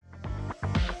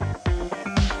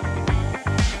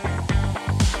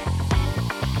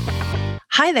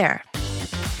Hi there.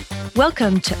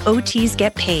 Welcome to OTs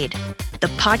Get Paid, the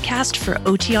podcast for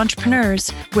OT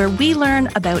entrepreneurs where we learn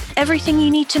about everything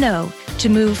you need to know to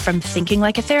move from thinking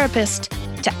like a therapist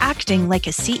to acting like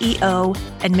a CEO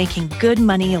and making good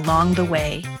money along the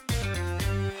way.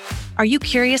 Are you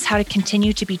curious how to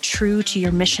continue to be true to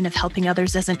your mission of helping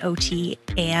others as an OT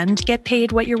and get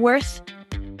paid what you're worth?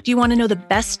 Do you want to know the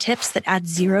best tips that add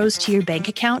zeros to your bank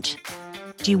account?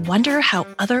 Do you wonder how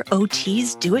other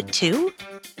OTs do it too?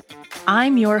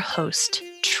 I'm your host,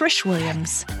 Trish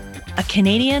Williams, a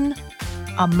Canadian,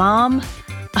 a mom,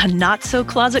 a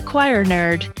not-so-closet choir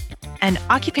nerd, an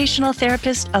occupational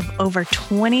therapist of over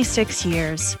 26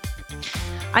 years.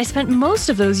 I spent most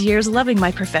of those years loving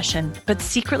my profession, but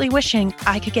secretly wishing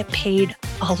I could get paid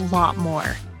a lot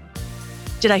more.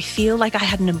 Did I feel like I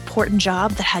had an important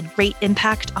job that had great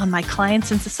impact on my clients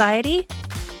and society?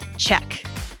 Check.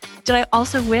 Did I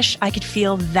also wish I could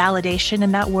feel validation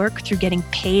in that work through getting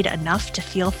paid enough to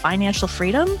feel financial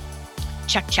freedom?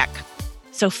 Check, check.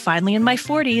 So finally in my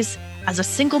 40s, as a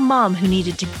single mom who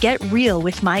needed to get real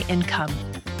with my income,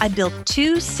 I built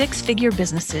 2 six-figure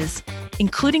businesses,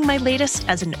 including my latest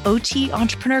as an OT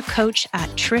entrepreneur coach at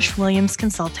Trish Williams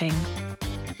Consulting.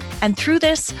 And through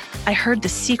this, I heard the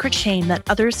secret shame that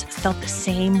others felt the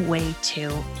same way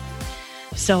too.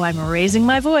 So I'm raising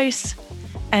my voice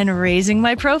and raising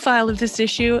my profile of this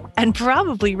issue and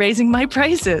probably raising my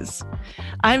prices.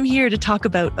 I'm here to talk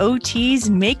about OTs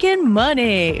making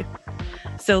money.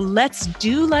 So let's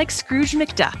do like Scrooge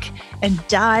McDuck and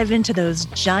dive into those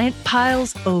giant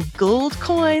piles of gold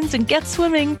coins and get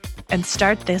swimming and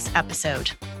start this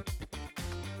episode.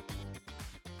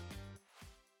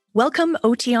 Welcome,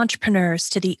 OT entrepreneurs,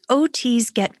 to the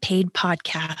OTs Get Paid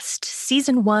podcast,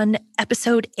 Season 1,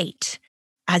 Episode 8.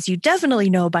 As you definitely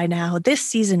know by now, this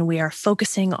season we are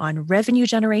focusing on revenue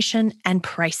generation and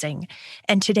pricing.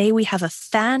 And today we have a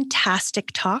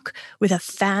fantastic talk with a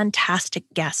fantastic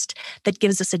guest that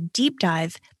gives us a deep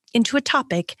dive into a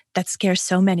topic that scares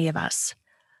so many of us: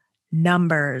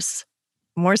 numbers.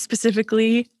 More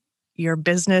specifically, your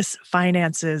business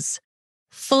finances.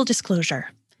 Full disclosure.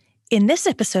 In this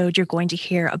episode, you're going to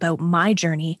hear about my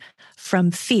journey from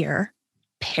fear,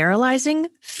 paralyzing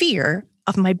fear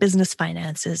of my business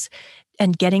finances,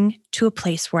 and getting to a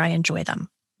place where I enjoy them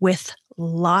with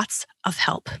lots of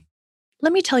help.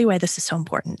 Let me tell you why this is so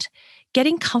important.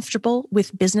 Getting comfortable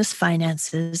with business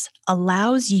finances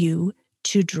allows you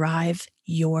to drive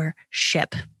your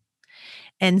ship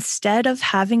instead of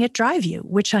having it drive you,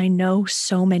 which I know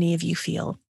so many of you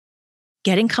feel.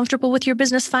 Getting comfortable with your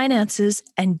business finances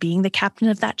and being the captain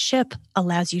of that ship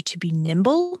allows you to be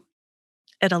nimble.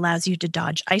 It allows you to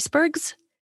dodge icebergs.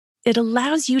 It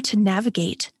allows you to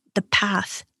navigate the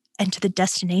path and to the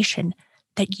destination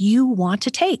that you want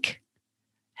to take.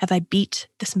 Have I beat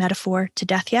this metaphor to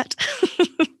death yet?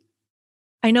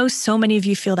 I know so many of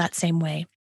you feel that same way.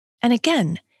 And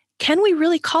again, can we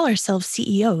really call ourselves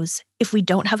CEOs if we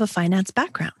don't have a finance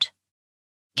background?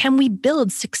 Can we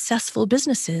build successful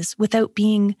businesses without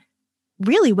being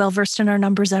really well-versed in our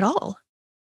numbers at all?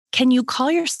 Can you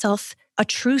call yourself a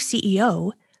true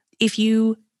CEO if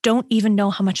you don't even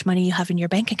know how much money you have in your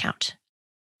bank account?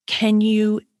 Can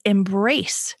you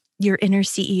embrace your inner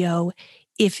CEO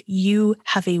if you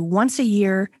have a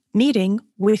once-a-year meeting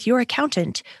with your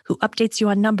accountant who updates you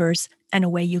on numbers and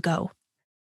away you go?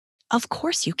 Of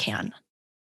course you can.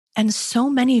 And so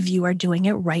many of you are doing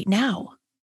it right now.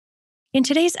 In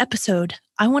today's episode,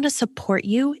 I want to support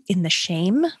you in the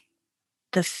shame,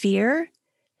 the fear,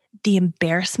 the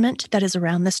embarrassment that is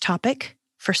around this topic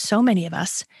for so many of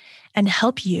us, and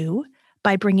help you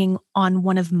by bringing on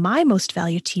one of my most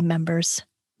valued team members,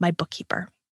 my bookkeeper.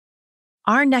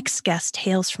 Our next guest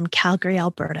hails from Calgary,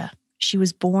 Alberta. She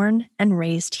was born and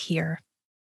raised here.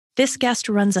 This guest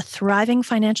runs a thriving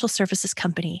financial services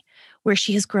company where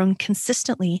she has grown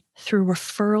consistently through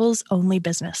referrals-only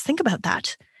business. Think about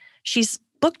that. She's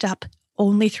booked up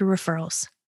only through referrals.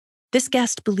 This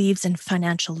guest believes in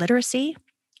financial literacy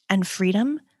and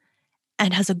freedom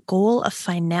and has a goal of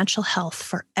financial health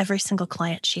for every single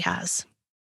client she has.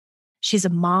 She's a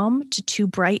mom to 2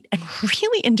 bright and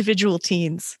really individual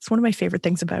teens. It's one of my favorite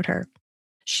things about her.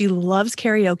 She loves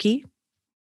karaoke.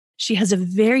 She has a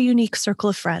very unique circle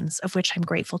of friends, of which I'm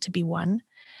grateful to be one,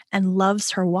 and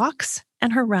loves her walks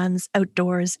and her runs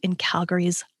outdoors in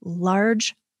Calgary's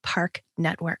large park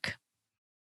network.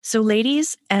 So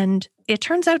ladies, and it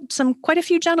turns out quite a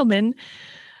few gentlemen,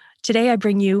 today I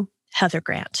bring you Heather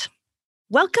Grant.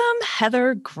 Welcome,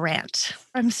 Heather Grant.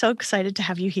 I'm so excited to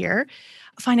have you here.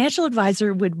 A financial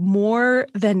advisor would more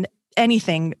than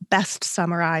anything best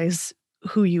summarize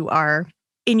who you are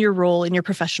in your role, in your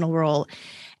professional role,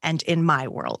 and in my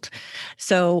world.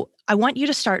 So I want you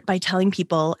to start by telling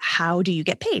people, how do you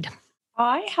get paid?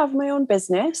 I have my own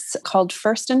business called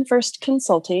First and First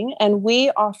Consulting, and we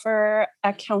offer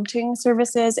accounting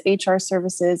services, HR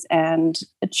services, and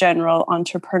general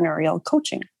entrepreneurial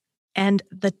coaching. And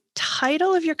the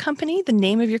title of your company, the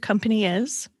name of your company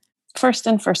is? First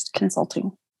and First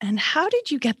Consulting. And how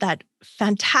did you get that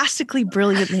fantastically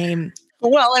brilliant name?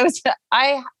 Well,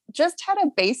 I just had a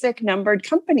basic numbered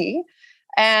company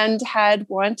and had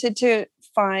wanted to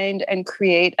find and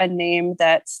create a name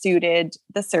that suited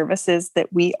the services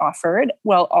that we offered,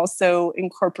 while also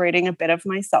incorporating a bit of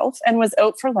myself, and was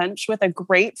out for lunch with a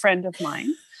great friend of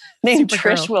mine named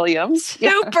Trish Williams.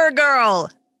 Supergirl.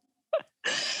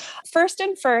 First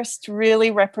and First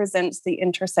really represents the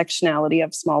intersectionality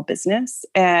of small business.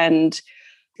 And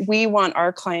we want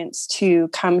our clients to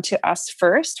come to us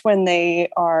first when they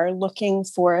are looking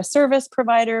for a service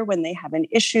provider, when they have an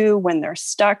issue, when they're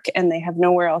stuck and they have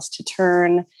nowhere else to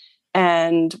turn.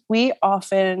 And we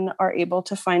often are able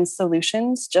to find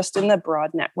solutions just in the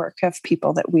broad network of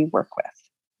people that we work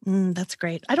with. That's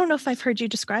great. I don't know if I've heard you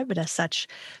describe it as such.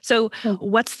 So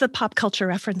what's the pop culture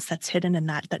reference that's hidden in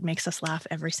that makes us laugh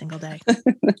every single day?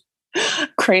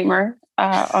 Kramer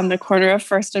on the corner of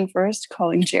First and First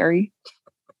calling Jerry.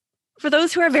 For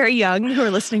those who are very young, who are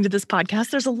listening to this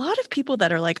podcast, there's a lot of people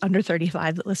that are like under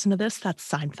 35 that listen to this. That's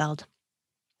Seinfeld.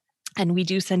 And we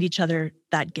do send each other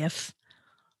that GIF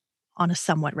on a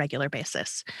somewhat regular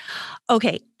basis.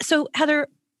 Okay. So Heather,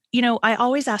 I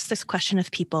always ask this question of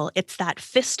people. It's that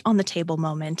fist on the table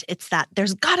moment. It's that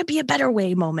there's got to be a better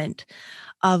way moment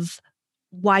of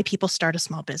why people start a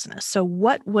small business. So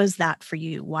what was that for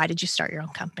you? Why did you start your own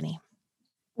company?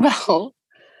 Well,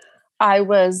 I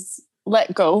was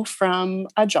let go from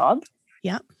a job.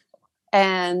 Yeah.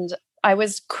 And I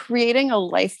was creating a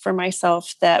life for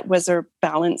myself that was a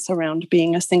balance around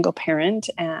being a single parent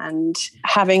and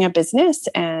having a business,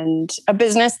 and a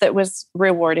business that was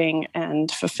rewarding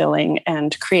and fulfilling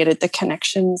and created the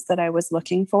connections that I was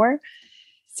looking for.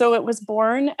 So it was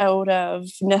born out of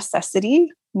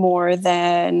necessity more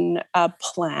than a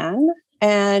plan.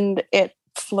 And it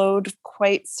flowed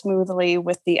quite smoothly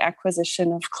with the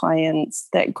acquisition of clients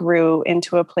that grew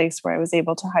into a place where I was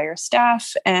able to hire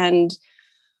staff. And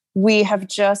we have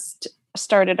just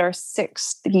started our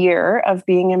 6th year of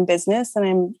being in business. And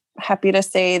I'm happy to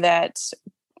say that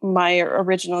my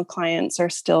original clients are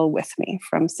still with me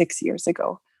from 6 years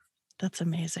ago. That's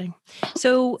amazing.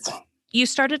 So you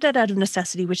started it out of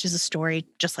necessity, which is a story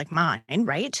just like mine,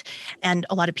 right? And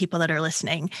a lot of people that are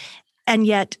listening. And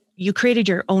yet you created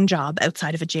your own job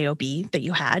outside of a job that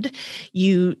you had.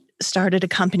 You started a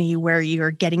company where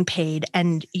you're getting paid,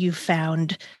 and you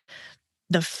found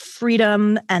the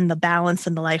freedom and the balance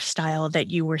and the lifestyle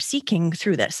that you were seeking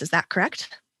through this. Is that correct?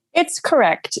 It's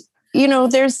correct.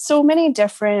 There's so many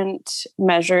different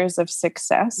measures of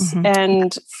success. Mm-hmm.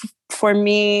 And for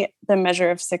me, the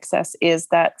measure of success is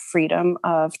that freedom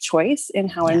of choice in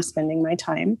how I'm spending my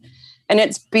time. And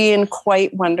it's been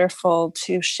quite wonderful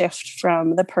to shift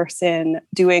from the person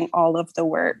doing all of the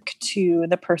work to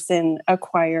the person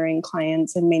acquiring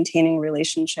clients and maintaining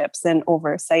relationships and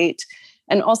oversight,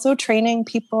 and also training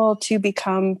people to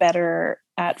become better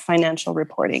at financial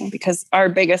reporting, because our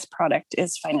biggest product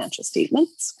is financial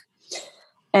statements.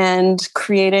 And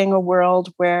creating a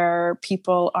world where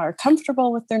people are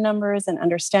comfortable with their numbers and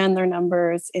understand their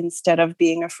numbers instead of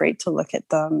being afraid to look at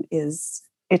them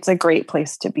it's a great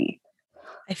place to be.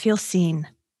 I feel seen.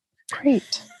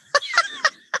 Great.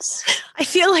 I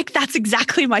feel like that's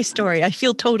exactly my story. I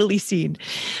feel totally seen.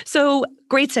 So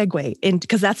great segue in,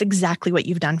 because that's exactly what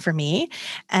you've done for me.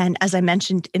 And as I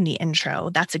mentioned in the intro,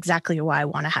 that's exactly why I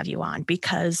want to have you on,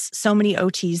 because so many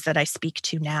OTs that I speak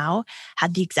to now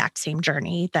had the exact same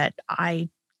journey that I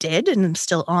did and I'm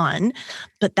still on,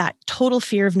 but that total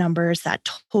fear of numbers, that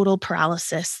total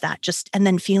paralysis, and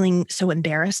then feeling so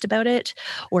embarrassed about it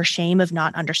or shame of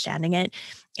not understanding it.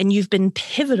 And you've been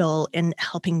pivotal in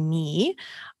helping me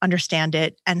understand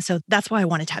it. And so that's why I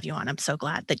wanted to have you on. I'm so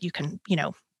glad that you can,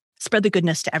 spread the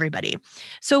goodness to everybody.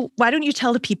 So why don't you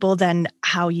tell the people then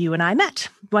how you and I met?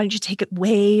 Why don't you take it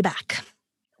way back?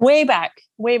 Way back.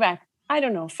 I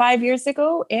don't know, 5 years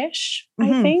ago-ish,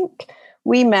 I think.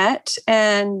 We met,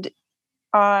 and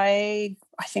I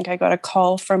think I got a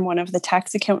call from one of the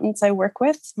tax accountants I work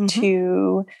with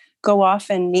to go off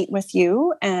and meet with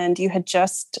you. And you had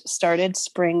just started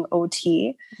Spring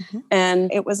OT.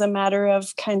 And it was a matter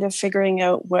of kind of figuring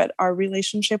out what our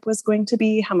relationship was going to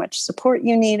be, how much support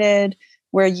you needed,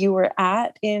 where you were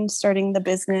at in starting the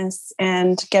business,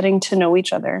 and getting to know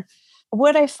each other.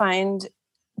 What I find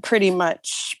pretty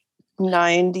much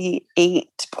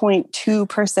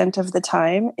 98.2% of the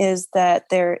time is that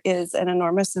there is an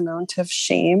enormous amount of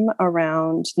shame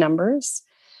around numbers.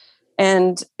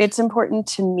 And it's important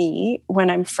to me when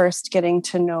I'm first getting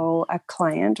to know a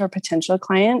client or potential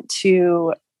client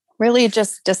to really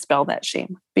just dispel that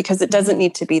shame, because it doesn't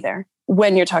need to be there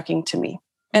when you're talking to me.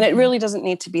 And it really doesn't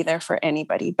need to be there for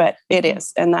anybody, but it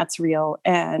is, and that's real.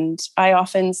 And I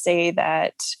often say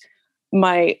that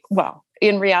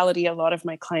in reality, a lot of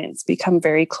my clients become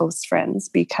very close friends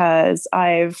because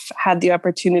I've had the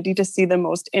opportunity to see the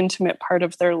most intimate part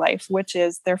of their life, which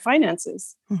is their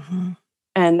finances. Mm-hmm.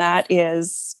 And that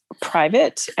is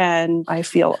private. And I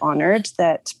feel honored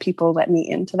that people let me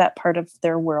into that part of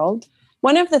their world.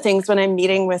 One of the things when I'm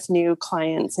meeting with new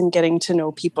clients and getting to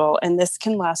know people, and this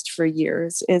can last for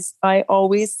years, is I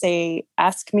always say,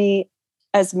 ask me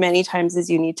as many times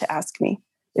as you need to ask me.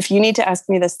 If you need to ask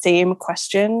me the same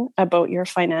question about your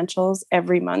financials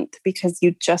every month because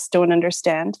you just don't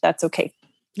understand, that's okay.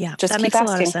 Yeah, just that makes asking.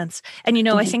 A lot of sense. And,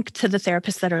 I think to the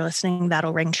therapists that are listening,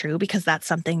 that'll ring true because that's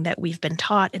something that we've been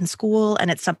taught in school. And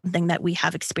it's something that we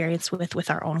have experience with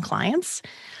our own clients,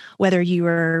 whether you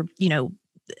are,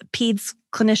 peds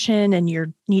clinician and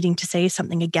you're needing to say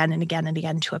something again and again and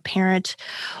again to a parent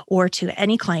or to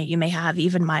any client you may have,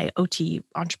 even my OT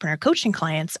entrepreneur coaching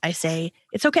clients, I say,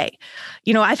 it's okay.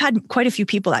 I've had quite a few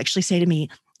people actually say to me,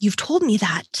 you've told me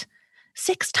that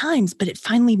 6 times, but it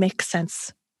finally makes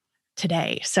sense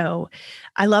today. So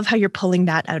I love how you're pulling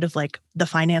that out of like the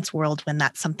finance world when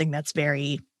that's something that's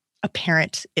very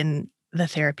apparent in the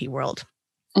therapy world.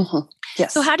 Mm-hmm.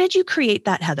 Yes. So how did you create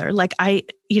that, Heather? Like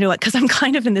because I'm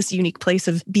kind of in this unique place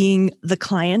of being the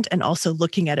client and also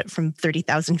looking at it from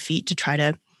 30,000 feet to try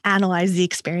to analyze the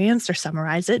experience or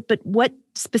summarize it. But what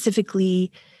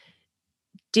specifically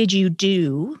did you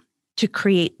do to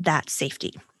create that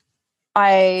safety?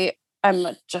 I'm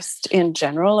just in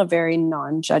general a very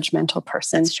non-judgmental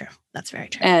person. That's true. That's very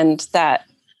true. And that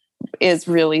is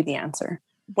really the answer.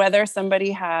 Whether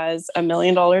somebody has $1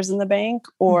 million in the bank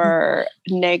or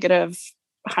negative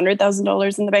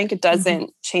 $100,000 in the bank, it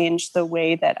doesn't change the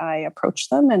way that I approach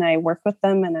them and I work with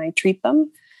them and I treat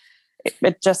them.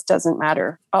 It just doesn't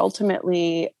matter.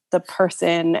 Ultimately, the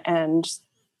person and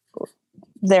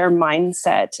their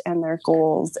mindset and their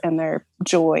goals and their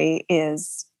joy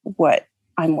is what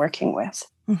I'm working with,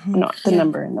 not the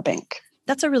number in the bank.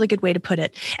 That's a really good way to put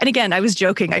it. And again, I was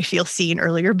joking, I feel seen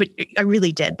earlier, but I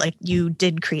really did. Like you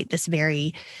did create this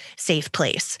very safe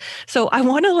place. So I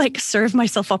want to serve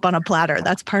myself up on a platter.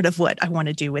 That's part of what I want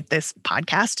to do with this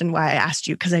podcast and why I asked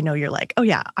you, because I know you're like, oh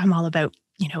yeah, I'm all about,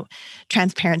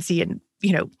 transparency and,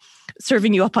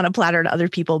 serving you up on a platter to other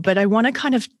people. But I want to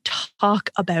kind of talk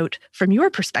about, from your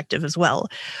perspective as well,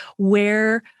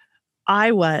 where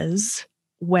I was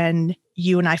when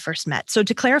you and I first met. So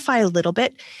to clarify a little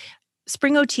bit,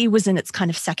 Spring OT was in its kind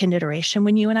of second iteration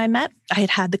when you and I met. I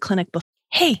had the clinic before.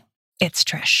 Hey, it's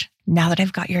Trish. Now that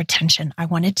I've got your attention, I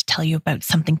wanted to tell you about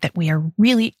something that we are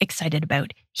really excited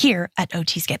about here at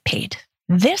OTs Get Paid.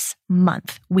 This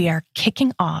month, we are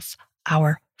kicking off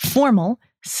our formal,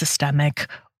 systemic,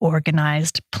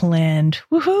 organized, planned,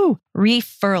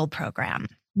 referral program.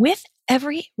 With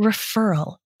every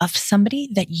referral of somebody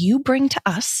that you bring to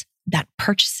us that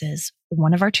purchases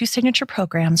one of our 2 signature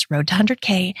programs, Road to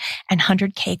 100K and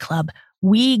 100K Club,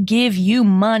 we give you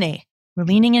money. We're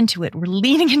leaning into it. We're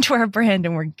leaning into our brand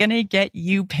and we're going to get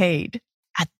you paid.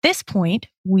 At this point,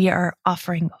 we are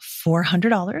offering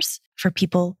 $400 for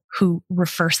people who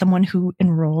refer someone who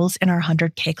enrolls in our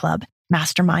 100K Club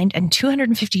Mastermind and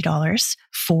 $250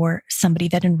 for somebody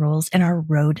that enrolls in our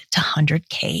Road to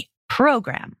 100K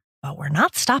program. But we're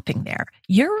not stopping there.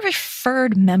 Your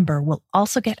referred member will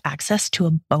also get access to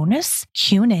a bonus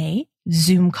Q&A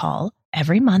Zoom call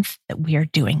every month that we are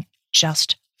doing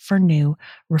just for new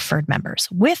referred members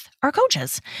with our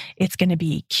coaches. It's going to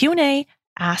be Q&A,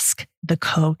 ask the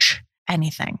coach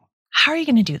anything. How are you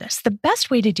going to do this? The best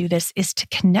way to do this is to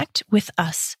connect with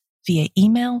us via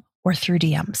email or through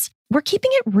DMs. We're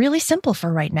keeping it really simple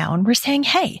for right now. And we're saying,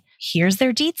 hey, here's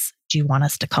their deets. Do you want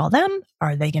us to call them?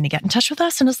 Are they going to get in touch with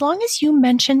us? And as long as you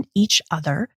mention each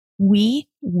other, we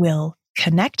will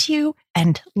connect you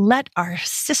and let our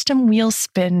system wheels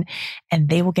spin and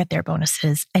they will get their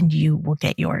bonuses and you will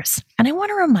get yours. And I want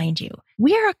to remind you,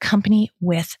 we are a company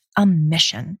with a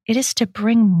mission. It is to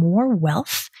bring more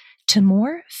wealth to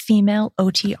more female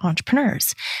OT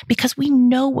entrepreneurs because we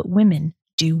know what women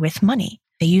do with money.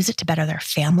 They use it to better their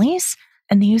families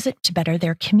and they use it to better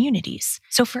their communities.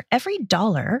 So for every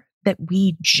dollar that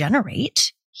we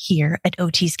generate Here at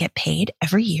OTs Get Paid,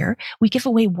 every year, we give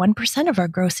away 1% of our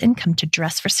gross income to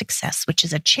Dress for Success, which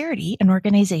is a charity and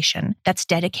organization that's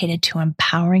dedicated to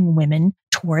empowering women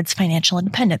towards financial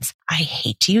independence. I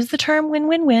hate to use the term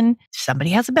win-win-win. If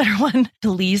somebody has a better one,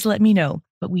 please let me know.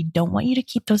 But we don't want you to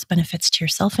keep those benefits to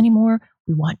yourself anymore.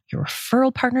 We want your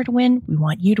referral partner to win. We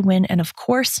want you to win. And of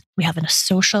course, we have a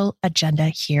social agenda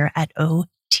here at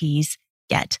OTs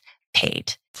Get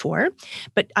Paid.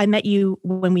 But I met you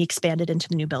when we expanded into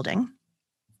the new building.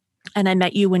 And I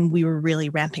met you when we were really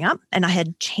ramping up, and I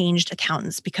had changed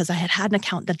accountants because I had an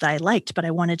accountant that I liked, but I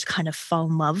wanted to kind of fall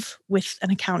in love with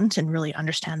an accountant and really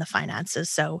understand the finances.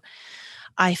 So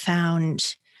I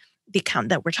found the accountant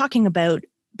that we're talking about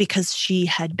because she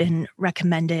had been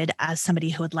recommended as somebody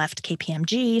who had left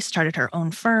KPMG, started her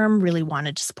own firm, really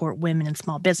wanted to support women in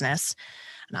small business.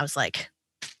 And I was like,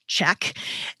 check.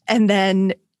 And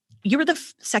then you were the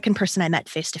second person I met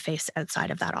face-to-face outside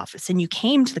of that office. And you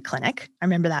came to the clinic. I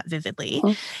remember that vividly.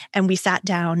 Mm-hmm. And we sat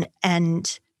down,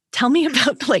 and tell me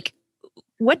about, like,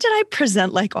 what did I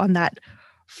present like on that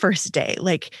first day?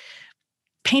 Like,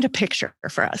 paint a picture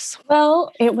for us.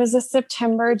 Well, it was a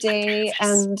September day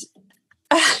and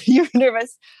you were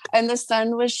nervous, and the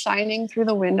sun was shining through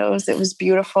the windows. It was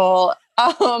beautiful.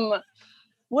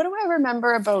 What do I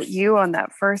remember about you on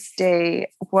that first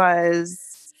day was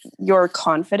your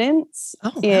confidence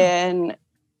in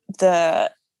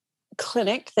the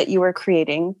clinic that you were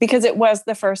creating, because it was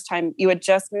the first time you had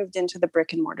just moved into the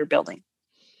brick and mortar building.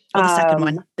 Oh, the second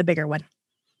one, the bigger one.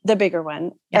 The bigger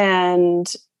one. Yeah.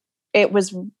 And it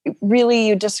was really,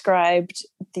 you described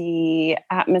the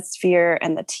atmosphere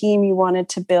and the team you wanted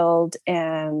to build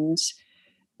and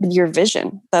your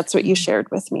vision. That's what you shared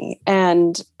with me.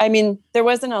 And I mean, there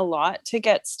wasn't a lot to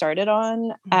get started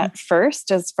on at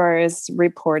first as far as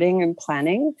reporting and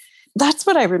planning. That's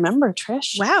what I remember,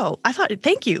 Trish. Wow.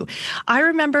 Thank you. I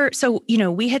remember, so,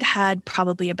 we had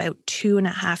probably about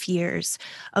 2.5 years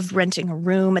of renting a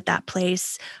room at that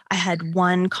place. I had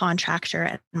one contractor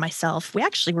and myself. We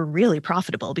actually were really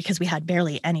profitable because we had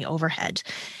barely any overhead.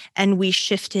 And we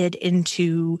shifted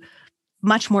into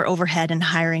much more overhead and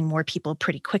hiring more people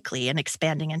pretty quickly and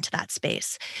expanding into that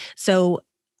space. So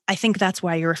I think that's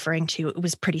why you're referring to, it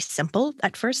was pretty simple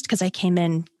at first because I came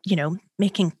in,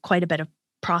 making quite a bit of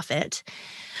profit.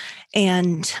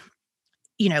 And,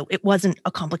 it wasn't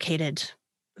a complicated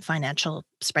financial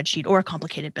spreadsheet or a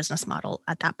complicated business model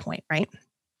at that point, right?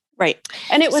 Right.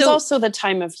 And it was also the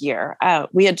time of year.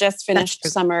 We had just finished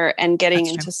summer and getting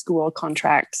into school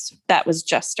contracts. That was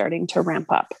just starting to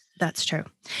ramp up. That's true.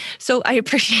 So I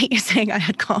appreciate you saying I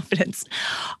had confidence.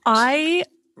 I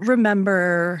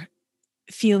remember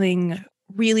feeling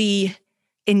really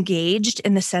engaged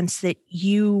in the sense that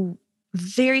you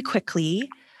very quickly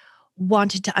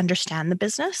wanted to understand the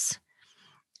business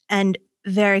and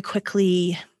very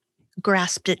quickly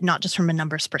grasped it, not just from a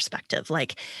numbers perspective.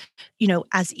 Like,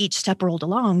 as each step rolled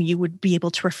along, you would be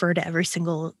able to refer to every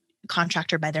single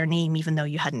contractor by their name, even though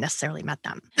you hadn't necessarily met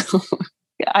them.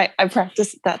 I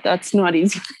practiced that. That's not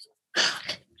easy.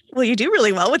 Well, you do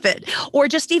really well with it. Or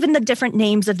just even the different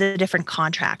names of the different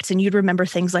contracts. And you'd remember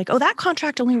things like, oh, that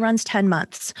contract only runs 10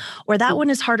 months. Or that one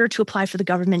is harder to apply for the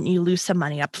government and you lose some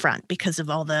money up front because of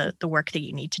all the work that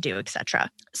you need to do, et cetera.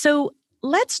 So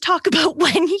let's talk about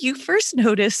when you first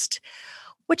noticed,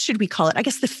 what should we call it? I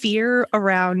guess the fear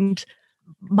around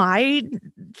my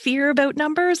fear about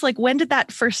numbers. Like, when did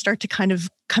that first start to kind of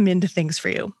come into things for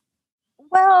you?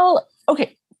 Well,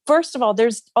 okay. First of all,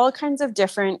 there's all kinds of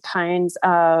different kinds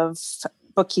of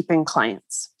bookkeeping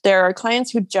clients. There are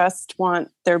clients who just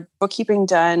want their bookkeeping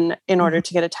done in order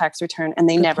to get a tax return, and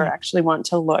they never actually want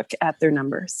to look at their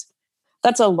numbers.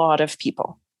 That's a lot of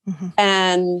people.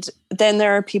 And then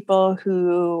there are people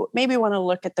who maybe want to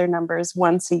look at their numbers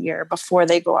once a year before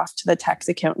they go off to the tax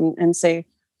accountant and say,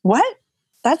 what?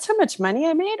 That's how much money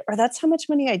I made? Or that's how much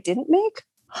money I didn't make?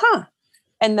 Huh.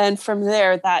 And then from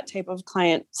there, that type of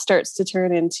client starts to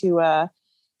turn into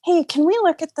hey, can we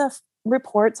look at the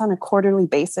reports on a quarterly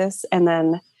basis? And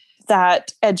then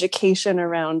that education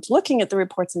around looking at the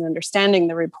reports and understanding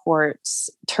the reports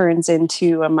turns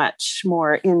into a much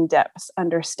more in-depth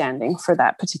understanding for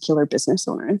that particular business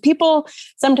owner. And people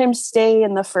sometimes stay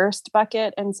in the first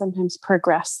bucket and sometimes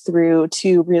progress through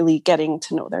to really getting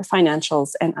to know their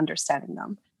financials and understanding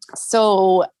them.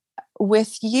 So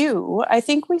with you, I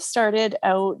think we started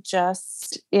out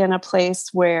just in a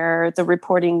place where the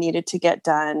reporting needed to get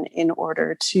done in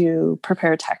order to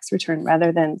prepare a tax return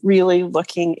rather than really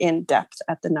looking in depth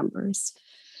at the numbers.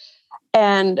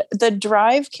 And the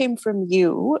drive came from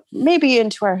you, maybe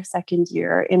into our second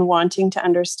year, in wanting to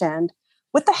understand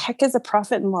what the heck is a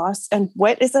profit and loss and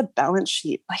what is a balance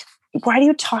sheet? Like, why do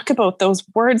you talk about those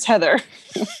words, Heather?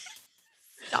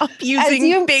 Stop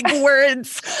using big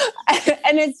words.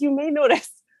 And as you may notice,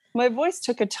 my voice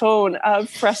took a tone of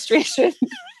frustration.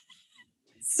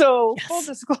 So full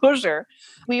disclosure,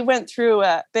 we went through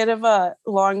a bit of a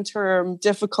long-term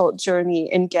difficult journey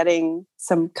in getting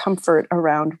some comfort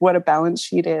around what a balance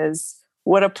sheet is,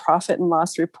 what a profit and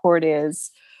loss report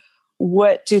is,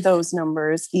 what do those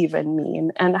numbers even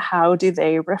mean, and how do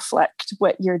they reflect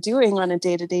what you're doing on a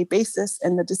day-to-day basis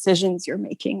and the decisions you're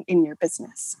making in your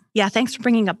business. Yeah, thanks for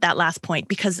bringing up that last point,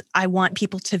 because I want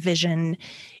people to vision,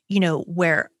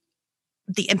 where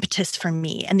the impetus for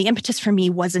me. And the impetus for me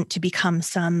wasn't to become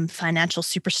some financial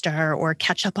superstar or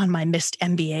catch up on my missed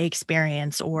MBA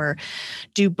experience or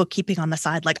do bookkeeping on the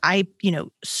side. Like I,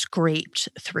 scraped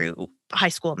through high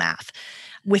school math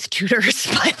with tutors,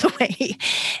 by the way,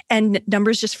 and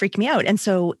numbers just freaked me out. And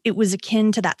so it was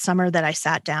akin to that summer that I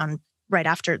sat down right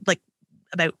after, like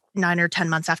about 9 or 10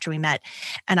 months after we met.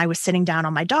 And I was sitting down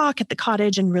on my dock at the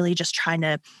cottage and really just trying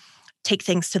to take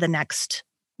things to the next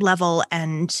level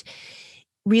and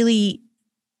really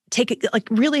take it, like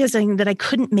realizing that I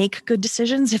couldn't make good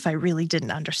decisions if I really didn't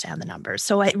understand the numbers.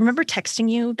 So I remember texting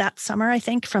you that summer, I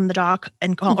think, from the doc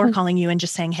and or calling you and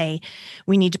just saying, hey,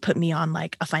 we need to put me on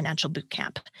like a financial boot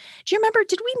camp. Do you remember,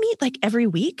 did we meet like every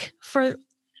week for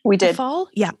the fall?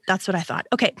 Yeah, that's what I thought.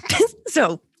 Okay.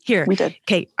 So here, we did.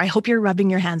 Okay. I hope you're rubbing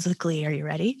your hands with glee. Are you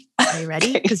ready? Are you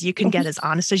ready? Because you can get as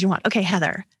honest as you want. Okay,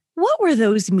 Heather, what were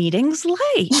those meetings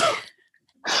like?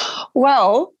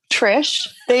 Well, Trish,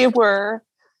 they were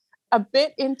a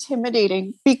bit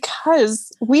intimidating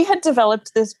because we had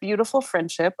developed this beautiful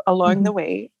friendship along the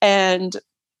way. And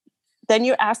then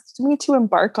you asked me to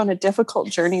embark on a difficult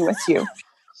journey with you.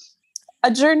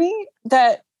 A journey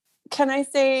that, can I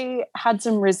say, had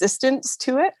some resistance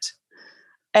to it.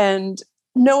 And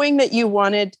knowing that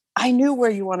I knew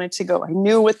where you wanted to go. I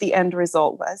knew what the end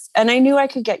result was. And I knew I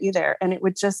could get you there. And it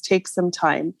would just take some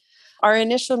time. Our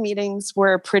initial meetings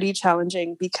were pretty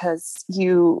challenging because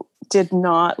you did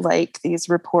not like these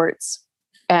reports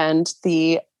and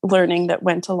the learning that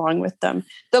went along with them.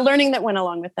 The learning that went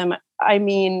along with them, I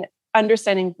mean,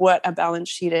 understanding what a balance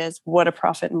sheet is, what a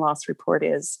profit and loss report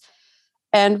is.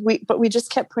 But we just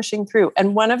kept pushing through.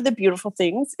 And one of the beautiful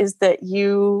things is that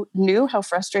you knew how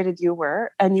frustrated you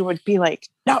were and you would be like,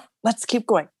 no, let's keep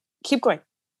going. Keep going.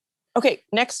 Okay,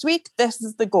 next week, this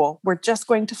is the goal. We're just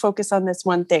going to focus on this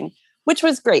one thing. Which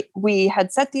was great. We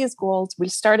had set these goals. We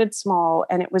started small,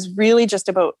 and it was really just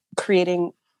about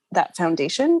creating that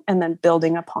foundation and then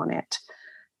building upon it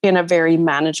in a very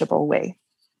manageable way.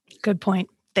 Good point.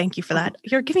 Thank you for that.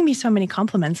 You're giving me so many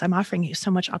compliments. I'm offering you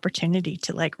so much opportunity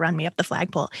to like run me up the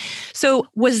flagpole. So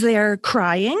was there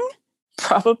crying?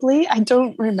 Probably. I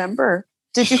don't remember.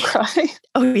 Did you cry?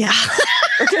 Oh, yeah.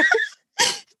 Okay.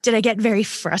 Did I get very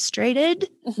frustrated?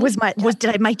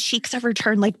 Did my cheeks ever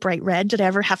turn like bright red? Did I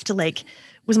ever have to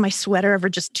was my sweater ever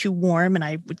just too warm and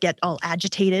I would get all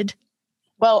agitated?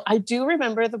 Well, I do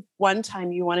remember the one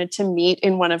time you wanted to meet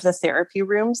in one of the therapy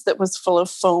rooms that was full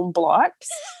of foam blocks.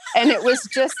 And it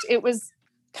was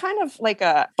kind of like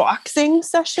a boxing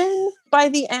session by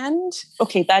the end.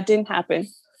 Okay, that didn't happen.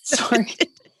 Sorry.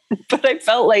 But I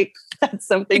felt like that's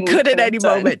something we could at any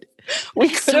moment. We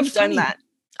could have done that.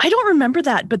 I don't remember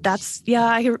that, but that's,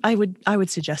 I would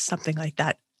suggest something like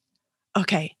that.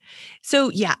 Okay. So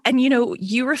yeah. And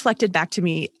you reflected back to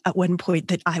me at one point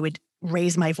that I would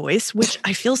raise my voice, which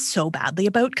I feel so badly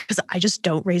about because I just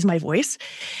don't raise my voice.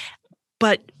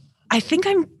 But I think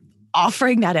I'm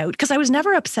offering that out because I was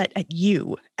never upset at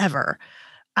you ever.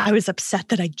 I was upset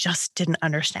that I just didn't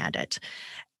understand it.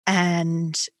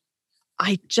 And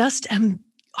I just am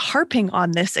harping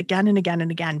on this again and again and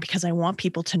again because I want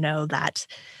people to know that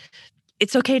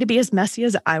it's okay to be as messy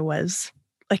as I was.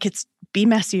 Like be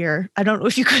messier. I don't know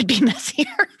if you could be messier,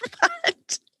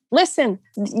 but listen,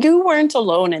 you weren't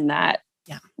alone in that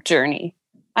journey.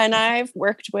 And I've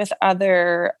worked with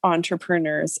other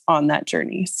entrepreneurs on that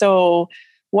journey. So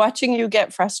watching you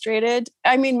get frustrated,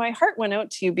 I mean, my heart went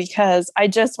out to you because I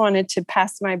just wanted to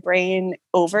pass my brain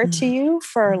over to you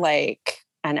for like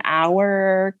an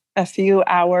hour, a few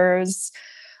hours,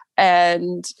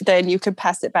 and then you could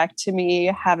pass it back to me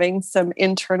having some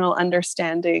internal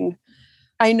understanding.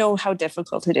 I know how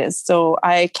difficult it is, so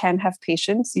I can have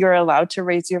patience. You're allowed to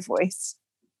raise your voice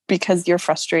because you're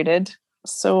frustrated.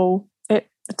 So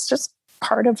it's just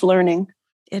part of learning.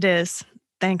 It is.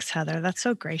 Thanks, Heather. That's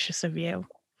so gracious of you.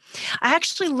 I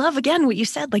actually love, again, what you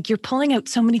said, like you're pulling out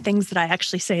so many things that I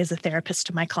actually say as a therapist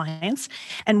to my clients.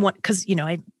 And because,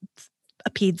 I'm a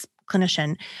peds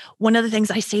clinician, one of the things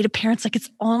I say to parents, like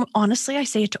honestly, I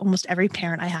say it to almost every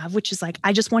parent I have, which is like,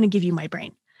 I just want to give you my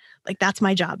brain. Like that's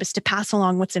my job, is to pass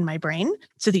along what's in my brain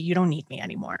so that you don't need me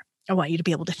anymore. I want you to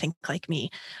be able to think like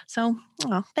me. So,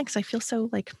 oh, thanks. I feel so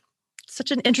like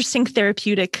such an interesting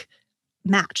therapeutic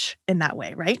match in that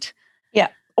way, right? Yeah.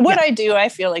 What I do, I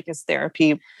feel like is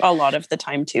therapy a lot of the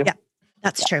time too. Yeah.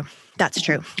 That's true. That's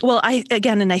true. Well, I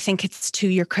think it's to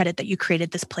your credit that you created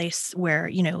this place where,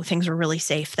 you know, things were really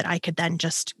safe, that I could then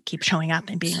just keep showing up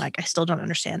and being like, I still don't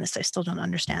understand this. I still don't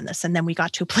understand this. And then we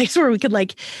got to a place where we could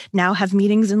like now have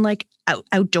meetings in like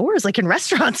outdoors, like in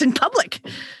restaurants in public,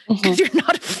 because you're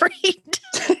not afraid.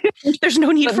 There's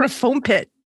no need for a foam pit.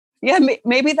 Yeah.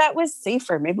 Maybe that was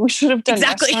safer. Maybe we should have done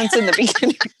restaurants in the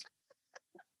beginning.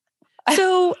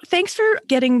 So thanks for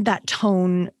getting that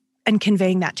tone and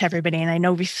conveying that to everybody. And I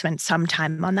know we've spent some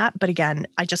time on that, but again,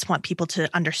 I just want people to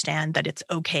understand that it's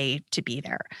okay to be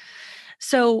there.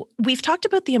 So we've talked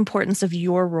about the importance of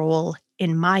your role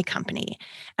in my company.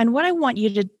 And what I want you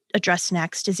to address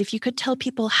next is if you could tell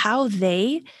people how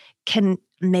they can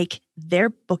make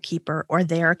their bookkeeper or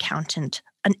their accountant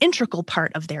an integral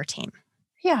part of their team.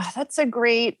 Yeah, that's a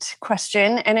great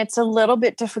question. And it's a little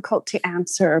bit difficult to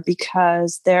answer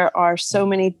because there are so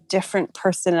many different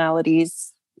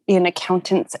personalities in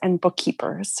accountants and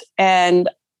bookkeepers. And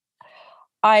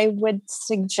I would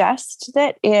suggest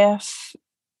that if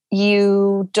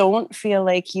you don't feel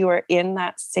like you are in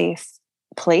that safe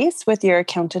place with your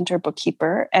accountant or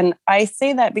bookkeeper, and I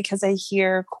say that because I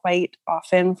hear quite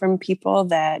often from people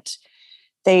that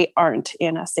they aren't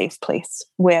in a safe place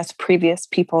with previous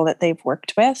people that they've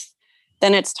worked with,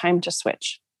 then it's time to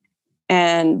switch.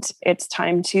 And it's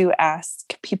time to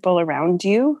ask people around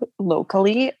you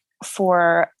locally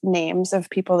for names of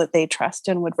people that they trust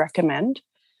and would recommend.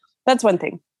 That's one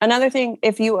thing. Another thing,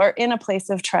 if you are in a place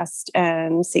of trust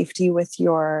and safety with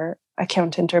your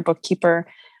accountant or bookkeeper,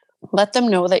 let them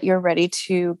know that you're ready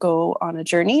to go on a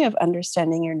journey of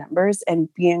understanding your numbers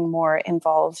and being more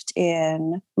involved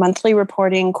in monthly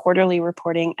reporting, quarterly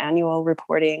reporting, annual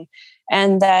reporting,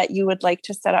 and that you would like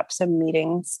to set up some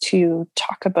meetings to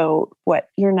talk about what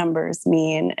your numbers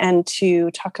mean and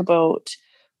to talk about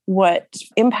what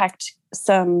impact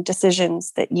some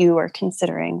decisions that you are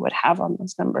considering would have on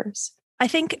those numbers. I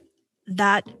think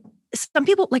that some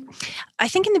people, I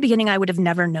think in the beginning, I would have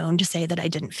never known to say that I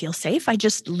didn't feel safe. I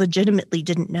just legitimately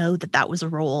didn't know that that was a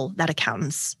role that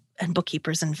accountants and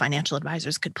bookkeepers and financial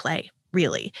advisors could play,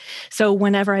 really. So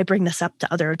whenever I bring this up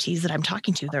to other OTs that I'm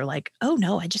talking to, they're like, oh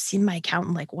no, I just see my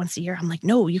accountant like once a year. I'm like,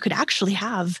 no, you could actually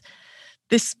have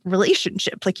this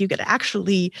relationship. Like you could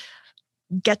actually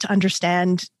get to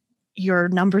understand your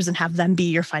numbers and have them be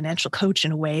your financial coach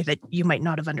in a way that you might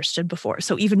not have understood before.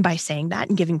 So even by saying that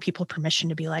and giving people permission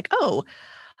to be like, oh,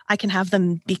 I can have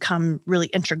them become really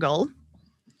integral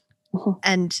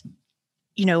and,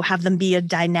 you know, have them be a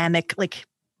dynamic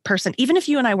person. Even if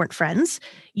you and I weren't friends,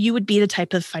 you would be the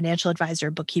type of financial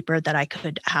advisor, bookkeeper that I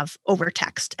could have over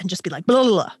text and just be like, blah,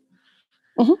 blah,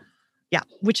 blah. Yeah,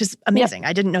 which is amazing.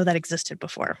 I didn't know that existed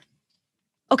before.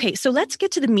 Okay, so let's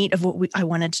get to the meat of what I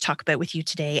wanted to talk about with you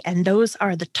today. And those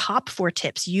are the top 4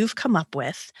 tips you've come up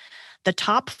with, the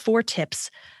top 4 tips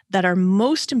that are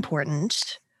most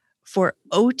important for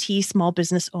OT small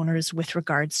business owners with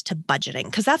regards to budgeting,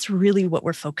 because that's really what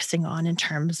we're focusing on in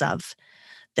terms of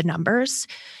the numbers.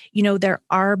 You know, there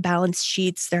are balance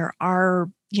sheets, there are,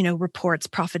 you know, reports,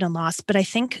 profit and loss, but I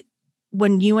think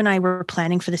when you and I were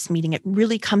planning for this meeting, it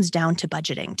really comes down to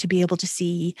budgeting, to be able to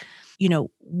see, you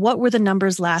know, what were the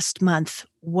numbers last month?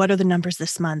 What are the numbers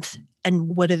this month?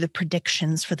 And what are the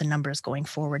predictions for the numbers going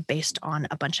forward based on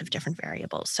a bunch of different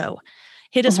variables? So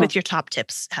hit us with your top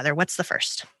tips, Heather. What's the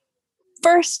first?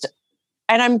 First,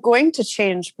 and I'm going to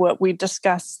change what we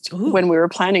discussed when we were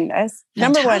planning this.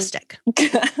 Fantastic.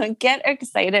 Number 1, get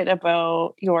excited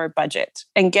about your budget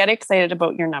and get excited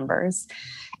about your numbers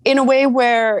in a way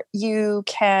where you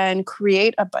can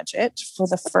create a budget for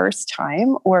the first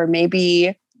time, or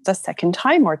maybe the second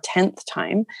time or 10th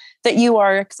time, that you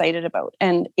are excited about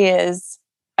and is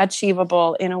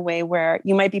achievable in a way where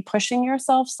you might be pushing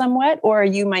yourself somewhat, or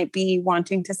you might be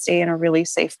wanting to stay in a really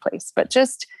safe place, but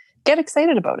just get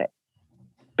excited about it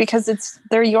because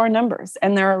they're your numbers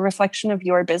and they're a reflection of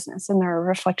your business and they're a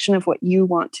reflection of what you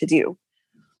want to do.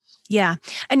 Yeah.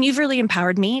 And you've really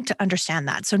empowered me to understand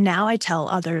that. So now I tell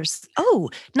others, oh,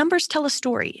 numbers tell a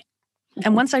story.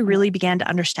 And once I really began to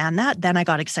understand that, then I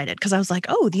got excited because I was like,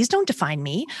 oh, these don't define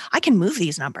me. I can move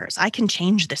these numbers. I can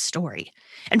change this story.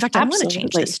 In fact, I want to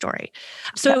change this story.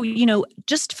 So, you know,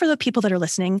 just for the people that are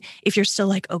listening, if you're still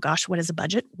like, oh gosh, what is a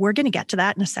budget? We're going to get to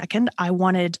that in a second. I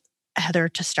wanted Heather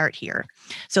to start here.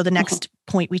 So the next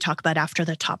point we talk about after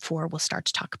the top 4, we'll start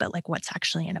to talk about like what's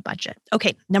actually in a budget.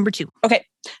 Okay. Number 2. Okay.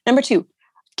 Number 2,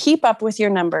 keep up with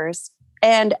your numbers.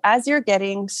 And as you're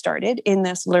getting started in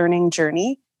this learning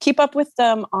journey, keep up with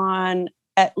them on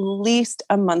at least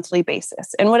a monthly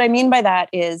basis. And what I mean by that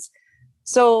is,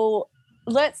 so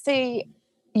let's say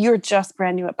you're just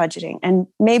brand new at budgeting and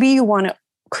maybe you want to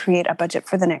create a budget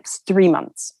for the next 3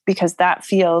 months because that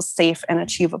feels safe and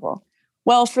achievable.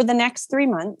 Well, for the next 3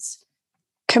 months,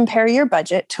 compare your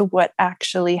budget to what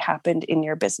actually happened in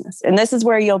your business. And this is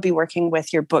where you'll be working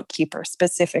with your bookkeeper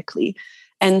specifically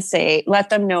and say, let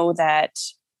them know that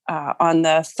on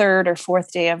the 3rd or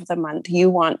 4th day of the month, you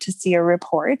want to see a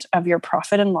report of your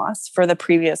profit and loss for the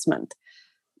previous month.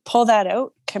 Pull that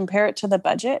out, compare it to the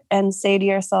budget, and say to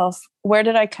yourself, where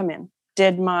did I come in?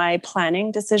 Did my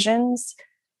planning decisions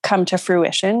come to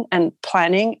fruition? And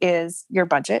planning is your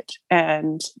budget,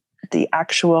 and the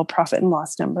actual profit and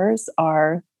loss numbers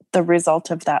are the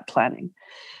result of that planning.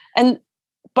 And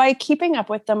by keeping up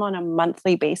with them on a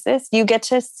monthly basis, you get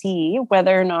to see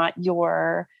whether or not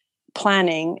your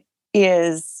planning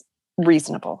is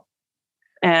reasonable.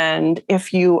 And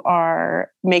if you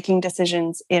are making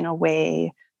decisions in a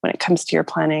way when it comes to your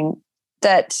planning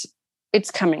that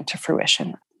it's coming to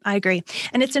fruition. I agree.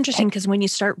 And it's interesting because when you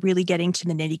start really getting to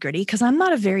the nitty-gritty, because I'm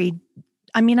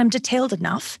detailed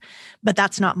enough, but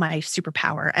that's not my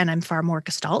superpower. And I'm far more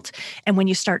gestalt. And when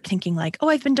you start thinking like, oh,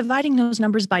 I've been dividing those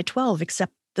numbers by 12,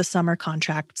 except the summer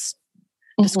contracts,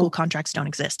 the school contracts don't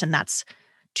exist. And that's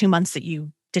 2 months that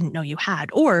you didn't know you had.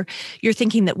 Or you're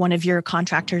thinking that one of your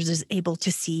contractors is able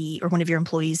to see, or one of your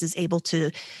employees is able to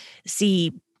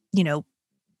see,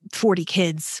 40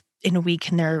 kids in a week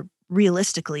and they're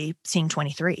realistically seeing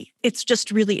 23. It's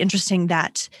just really interesting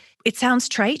that it sounds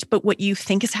trite, but what you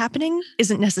think is happening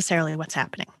isn't necessarily what's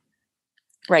happening.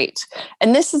 Right.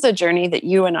 And this is a journey that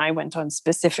you and I went on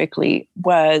specifically,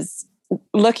 was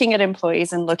looking at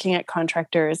employees and looking at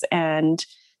contractors and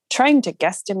trying to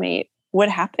guesstimate what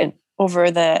happened over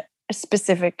the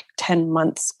specific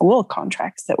 10-month school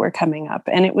contracts that were coming up.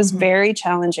 And it was very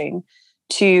challenging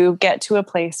to get to a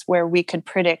place where we could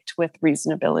predict with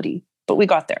reasonability, but we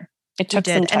got there. It took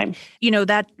some time. And,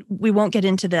 that we won't get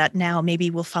into that now. Maybe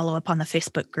we'll follow up on the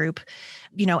Facebook group,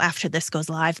 after this goes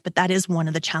live. But that is one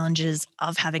of the challenges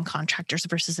of having contractors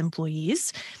versus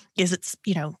employees is it's,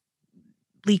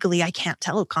 legally, I can't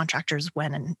tell contractors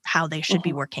when and how they should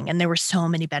be working. And there were so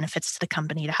many benefits to the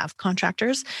company to have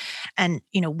contractors. And,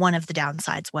 one of the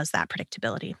downsides was that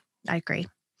predictability. I agree.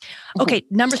 Okay.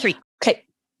 Number 3. Okay.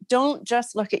 Don't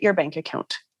just look at your bank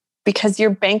account, because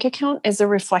your bank account is a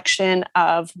reflection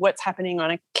of what's happening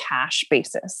on a cash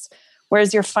basis.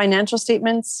 Whereas your financial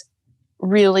statements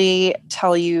really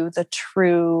tell you the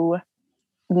true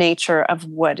nature of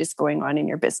what is going on in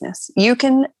your business.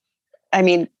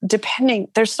 There's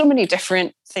so many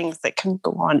different things that can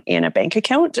go on in a bank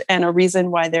account and a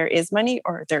reason why there is money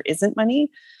or there isn't money.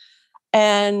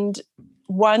 And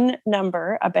one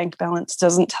number, a bank balance,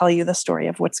 doesn't tell you the story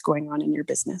of what's going on in your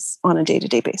business on a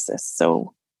day-to-day basis.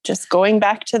 So just going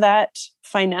back to that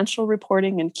financial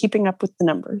reporting and keeping up with the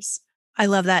numbers. I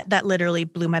love that. That literally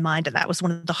blew my mind. And that was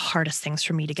one of the hardest things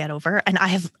for me to get over. And I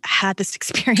have had this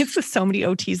experience with so many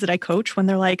OTs that I coach when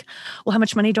they're like, well, how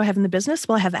much money do I have in the business?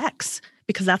 Well, I have X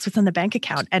because that's what's in the bank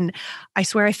account. And I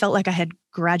swear I felt like I had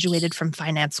graduated from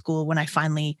finance school when I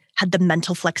finally had the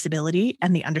mental flexibility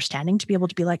and the understanding to be able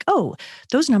to be like, oh,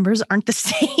 those numbers aren't the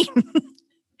same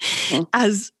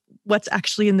as what's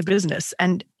actually in the business.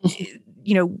 And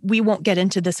we won't get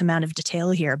into this amount of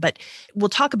detail here, but we'll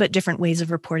talk about different ways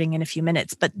of reporting in a few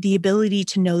minutes. But the ability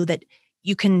to know that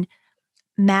you can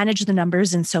manage the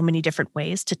numbers in so many different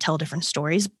ways to tell different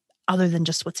stories other than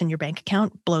just what's in your bank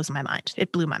account blows my mind.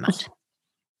 It blew my mind.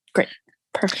 Great.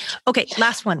 Perfect. Okay.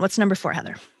 Last one. What's number 4,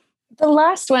 Heather? The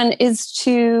last one is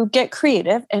to get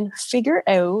creative and figure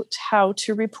out how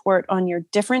to report on your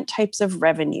different types of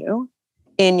revenue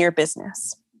in your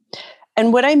business.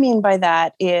 And what I mean by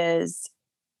that is,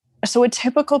 so a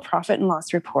typical profit and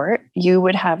loss report, you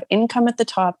would have income at the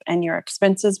top and your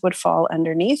expenses would fall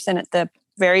underneath. And at the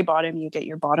very bottom, you get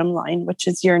your bottom line, which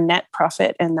is your net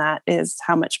profit. And that is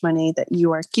how much money that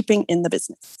you are keeping in the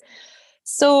business.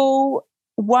 So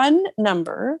one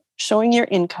number showing your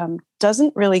income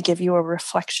doesn't really give you a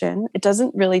reflection. It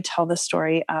doesn't really tell the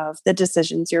story of the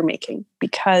decisions you're making,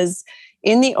 because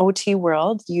in the OT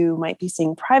world, you might be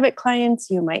seeing private clients,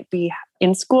 you might be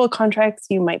in school contracts,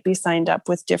 you might be signed up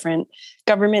with different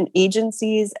government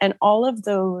agencies, and all of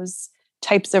those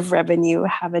types of revenue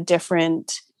have a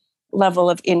different level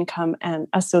of income and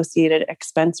associated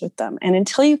expense with them. And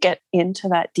until you get into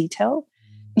that detail,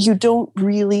 you don't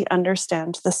really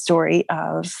understand the story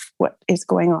of what is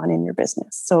going on in your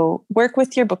business. So work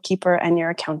with your bookkeeper and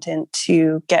your accountant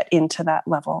to get into that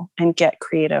level and get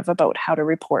creative about how to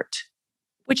report.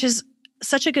 Which is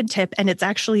such a good tip. And it's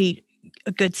actually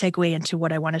a good segue into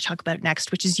what I want to talk about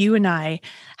next, which is you and I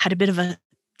had a bit of a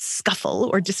scuffle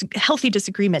or healthy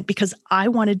disagreement because I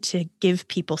wanted to give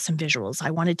people some visuals.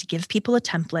 I wanted to give people a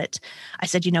template. I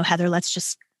said, Heather, let's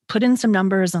just put in some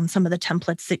numbers on some of the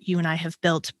templates that you and I have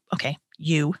built. Okay,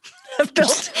 you have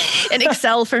built in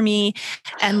Excel for me,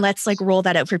 and let's roll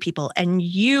that out for people. And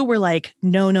you were like,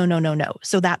 no.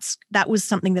 So that was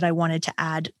something that I wanted to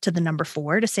add to the number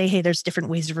 4 to say, hey, there's different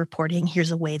ways of reporting.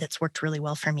 Here's a way that's worked really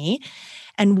well for me.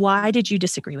 And why did you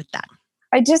disagree with that?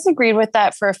 I disagreed with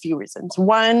that for a few reasons.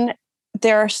 One,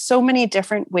 there are so many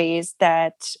different ways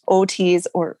that OTs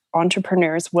or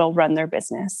entrepreneurs will run their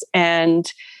business, and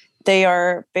they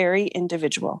are very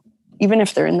individual, even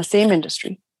if they're in the same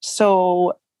industry.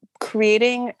 So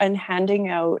creating and handing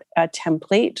out a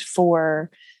template for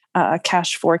a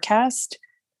cash forecast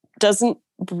doesn't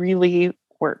really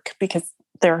work because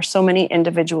there are so many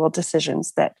individual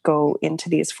decisions that go into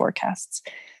these forecasts.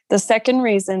 The second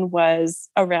reason was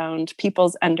around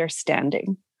people's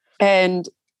understanding. And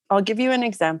I'll give you an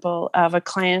example of a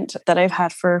client that I've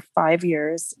had for 5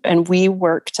 years, and we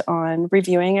worked on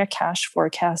reviewing a cash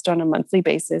forecast on a monthly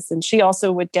basis. And she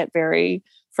also would get very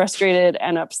frustrated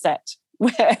and upset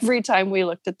every time we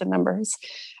looked at the numbers.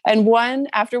 And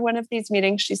after one of these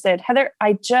meetings, she said, Heather,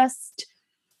 I'm just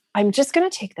going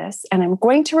to take this and I'm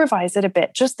going to revise it a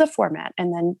bit, just the format.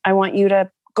 And then I want you to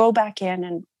go back in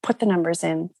and put the numbers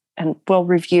in, and we'll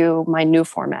review my new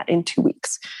format in 2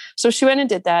 weeks. So she went and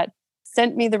did that,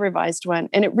 sent me the revised one.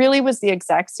 And it really was the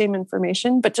exact same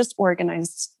information, but just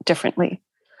organized differently.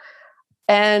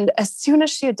 And as soon as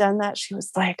she had done that, she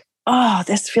was like, oh,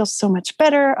 this feels so much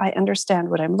better. I understand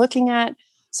what I'm looking at.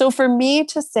 So for me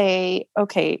to say,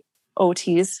 okay,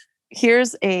 OTs,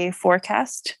 here's a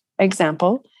forecast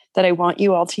example that I want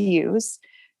you all to use.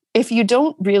 If you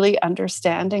don't really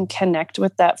understand and connect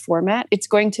with that format, it's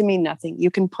going to mean nothing. You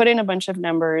can put in a bunch of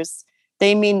numbers.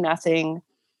 They mean nothing.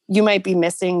 You might be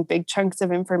missing big chunks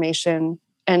of information.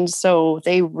 And so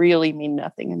they really mean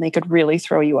nothing and they could really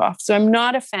throw you off. So I'm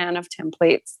not a fan of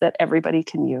templates that everybody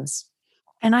can use.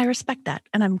 And I respect that.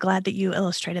 And I'm glad that you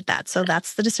illustrated that. So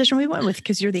that's the decision we went with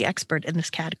because you're the expert in this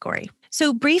category.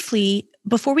 So briefly,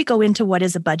 before we go into what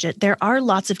is a budget, there are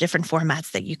lots of different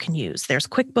formats that you can use. There's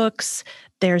QuickBooks.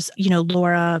 There's,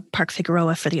 Laura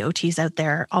Park-Figueroa for the OTs out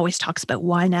there always talks about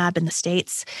YNAB in the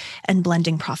States and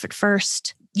blending profit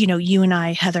first. You and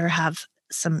I, Heather, have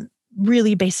some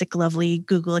really basic, lovely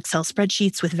Google Excel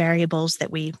spreadsheets with variables that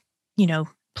we,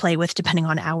 play with depending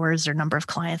on hours or number of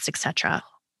clients, et cetera.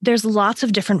 There's lots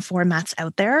of different formats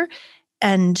out there.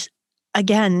 And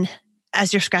again,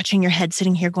 as you're scratching your head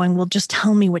sitting here going, well, just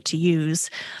tell me what to use.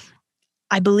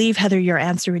 I believe, Heather, your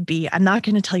answer would be, I'm not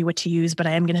going to tell you what to use, but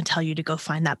I am going to tell you to go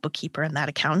find that bookkeeper and that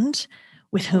accountant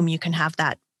with whom you can have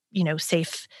that,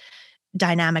 safe,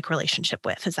 dynamic relationship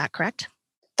with. Is that correct?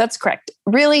 That's correct.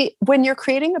 Really, when you're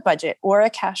creating a budget or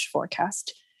a cash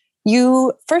forecast,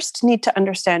 you first need to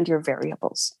understand your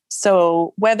variables.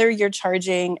 So whether you're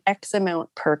charging X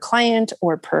amount per client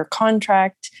or per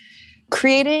contract,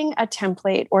 creating a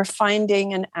template or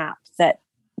finding an app that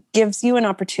gives you an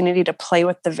opportunity to play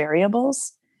with the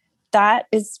variables, that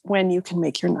is when you can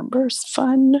make your numbers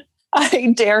fun.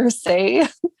 I dare say.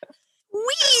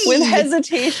 With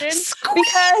hesitation.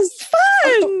 Because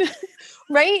fun.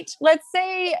 Right? Let's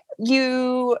say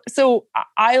so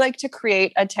I like to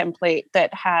create a template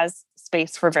that has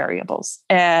space for variables,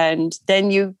 and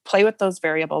then you play with those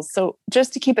variables. So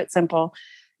just to keep it simple,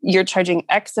 you're charging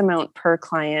X amount per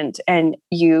client and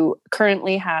you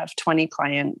currently have 20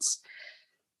 clients.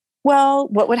 Well,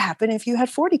 what would happen if you had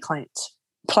 40 clients?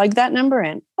 Plug that number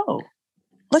in. Oh,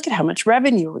 look at how much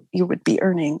revenue you would be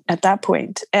earning at that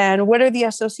point. And what are the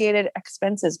associated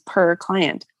expenses per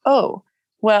client? Oh,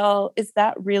 well, is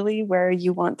that really where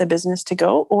you want the business to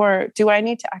go? Or do I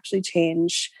need to actually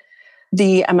change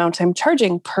the amount I'm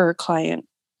charging per client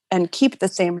and keep the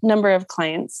same number of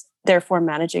clients, therefore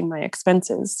managing my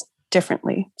expenses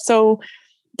differently? So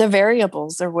the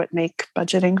variables are what make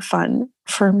budgeting fun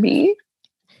for me.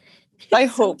 I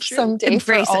hope someday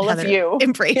Embrace for all it, Heather. of you.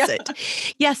 Embrace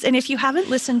it. Yes. And if you haven't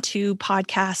listened to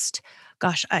podcast,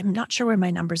 gosh, I'm not sure where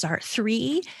my numbers are,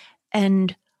 3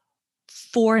 and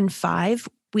 4 and 5,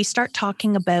 we start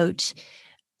talking about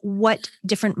what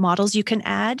different models you can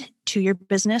add to your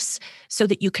business so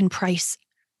that you can price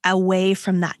away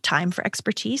from that time for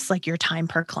expertise, like your time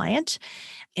per client,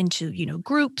 into,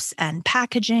 groups and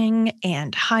packaging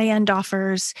and high-end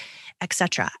offers,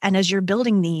 etc. And as you're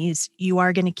building these, you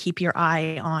are going to keep your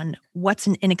eye on what's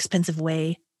an inexpensive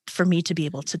way for me to be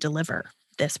able to deliver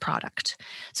this product.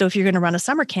 So if you're going to run a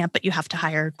summer camp, but you have to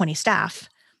hire 20 staff,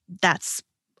 that's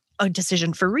a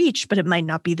decision for reach, but it might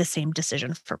not be the same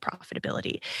decision for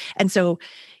profitability. And so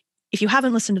if you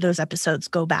haven't listened to those episodes,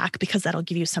 go back, because that'll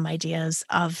give you some ideas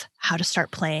of how to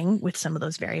start playing with some of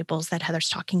those variables that Heather's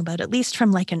talking about, at least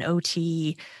from like an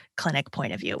OT clinic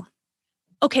point of view.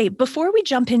 Okay, before we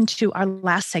jump into our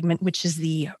last segment, which is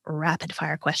the rapid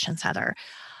fire questions, Heather,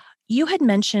 you had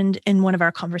mentioned in one of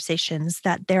our conversations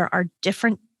that there are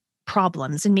different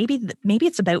problems, and maybe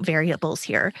it's about variables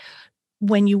here,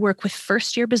 when you work with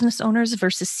first-year business owners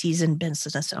versus seasoned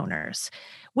business owners.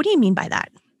 What do you mean by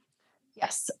that?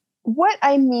 Yes. What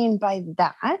I mean by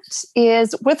that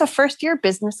is, with a first-year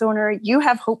business owner, you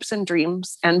have hopes and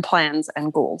dreams and plans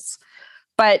and goals,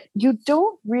 but you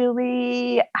don't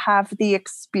really have the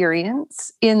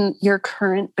experience in your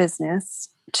current business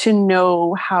to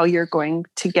know how you're going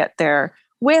to get there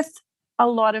with a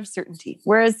lot of certainty.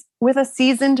 Whereas with a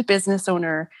seasoned business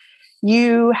owner,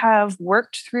 you have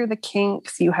worked through the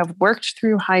kinks, you have worked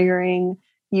through hiring,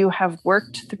 you have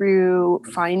worked through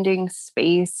finding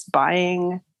space,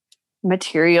 buying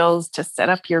materials to set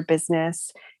up your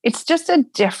business. It's just a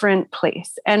different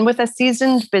place. And with a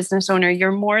seasoned business owner,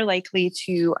 you're more likely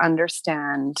to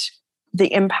understand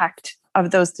the impact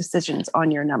of those decisions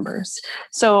on your numbers.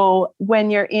 So when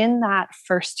you're in that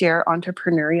first year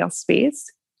entrepreneurial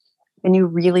space and you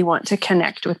really want to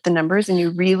connect with the numbers and you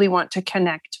really want to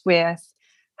connect with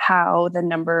how the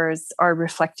numbers are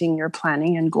reflecting your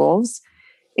planning and goals,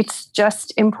 it's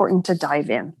just important to dive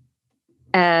in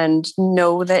and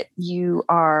know that you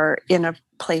are in a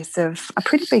place of a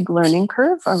pretty big learning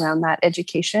curve around that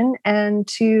education, and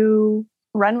to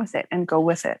run with it and go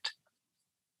with it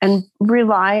and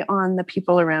rely on the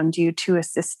people around you to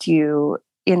assist you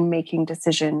in making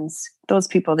decisions, those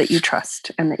people that you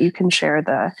trust and that you can share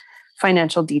the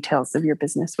financial details of your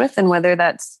business with. And whether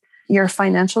that's your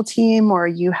financial team or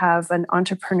you have an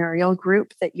entrepreneurial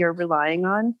group that you're relying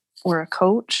on or a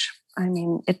coach, I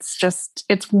mean,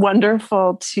 it's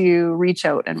wonderful to reach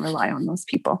out and rely on those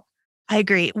people. I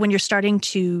agree. When you're starting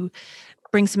to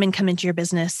bring some income into your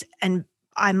business, and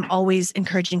I'm always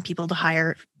encouraging people to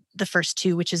hire the first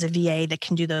two, which is a VA that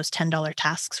can do those $10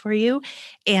 tasks for you,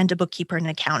 and a bookkeeper and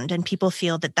an accountant. And people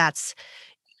feel that that's,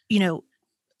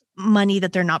 money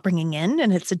that they're not bringing in,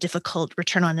 and it's a difficult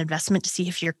return on investment to see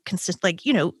if you're consistent. Like,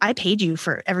 I paid you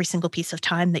for every single piece of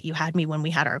time that you had me when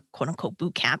we had our quote unquote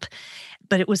boot camp,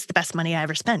 but it was the best money I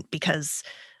ever spent because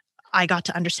I got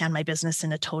to understand my business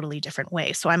in a totally different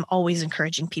way. So I'm always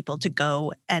encouraging people to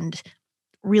go and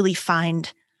really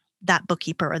find that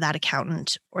bookkeeper or that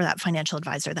accountant or that financial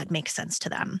advisor that makes sense to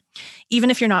them.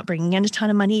 Even if you're not bringing in a ton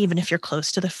of money, even if you're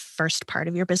close to the first part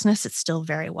of your business, it's still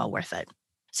very well worth it.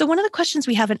 So one of the questions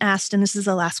we haven't asked, and this is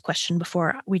the last question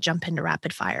before we jump into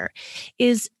rapid fire,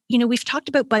 is, we've talked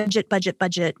about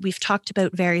budget. We've talked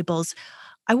about variables.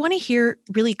 I want to hear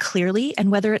really clearly,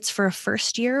 and whether it's for a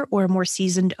first year or a more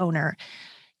seasoned owner,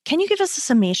 can you give us a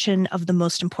summation of the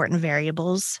most important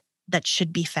variables that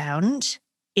should be found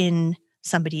in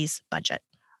somebody's budget?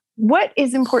 What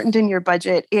is important in your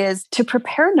budget is to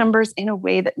prepare numbers in a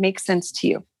way that makes sense to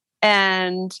you.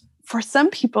 And for some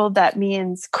people, that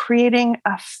means creating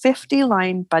a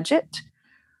 50-line budget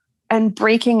and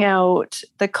breaking out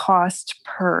the cost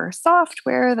per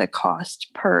software, the cost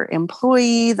per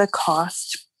employee, the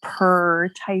cost per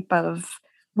type of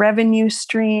revenue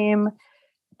stream,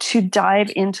 to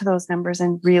dive into those numbers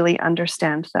and really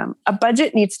understand them. A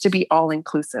budget needs to be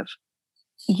all-inclusive.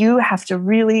 You have to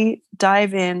really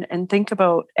dive in and think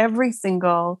about every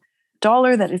single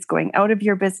dollar that is going out of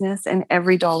your business and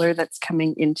every dollar that's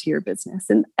coming into your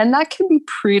business. And that can be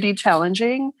pretty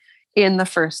challenging in the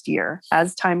first year.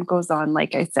 As time goes on,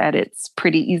 like I said, it's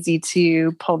pretty easy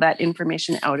to pull that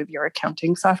information out of your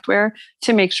accounting software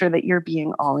to make sure that you're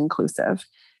being all inclusive.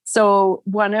 So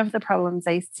one of the problems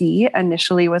I see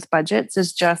initially with budgets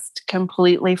is just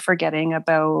completely forgetting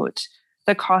about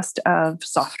the cost of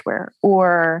software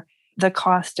or the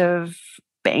cost of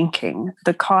banking,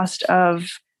 the cost of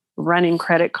running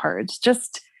credit cards,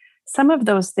 just some of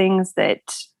those things that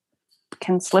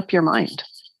can slip your mind.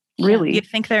 Really. Yeah, you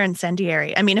think they're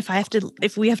incendiary. I mean,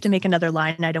 if we have to make another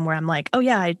line item where I'm like, oh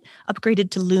yeah, I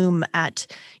upgraded to Loom at,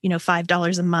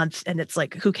 $5 a month, and it's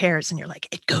like, who cares? And you're like,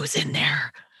 it goes in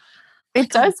there. It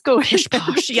does go pish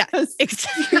posh. Yeah,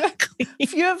 exactly.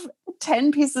 If you have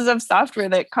 10 pieces of software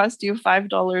that cost you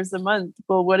 $5 a month,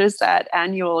 well, what is that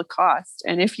annual cost?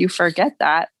 And if you forget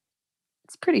that,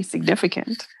 it's pretty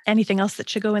significant. Anything else that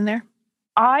should go in there?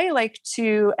 I like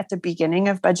to, at the beginning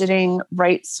of budgeting,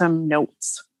 write some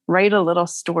notes, write a little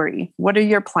story. What are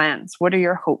your plans? What are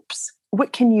your hopes?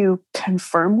 What can you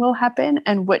confirm will happen?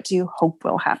 And what do you hope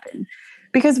will happen?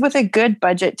 Because with a good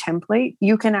budget template,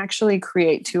 you can actually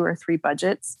create 2 or 3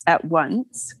 budgets at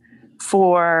once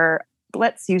for,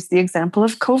 let's use the example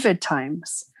of COVID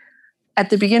times. At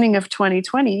the beginning of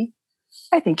 2020,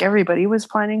 I think everybody was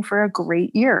planning for a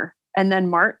great year. And then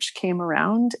March came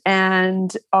around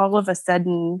and all of a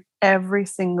sudden, every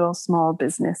single small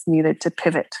business needed to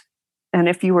pivot. And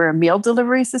if you were a meal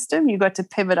delivery system, you got to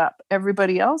pivot up.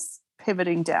 Everybody else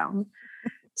pivoting down.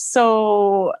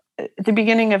 So at the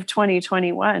beginning of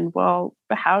 2021, well,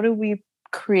 how do we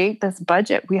create this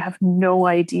budget? We have no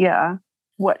idea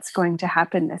what's going to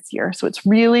happen this year. So it's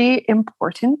really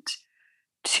important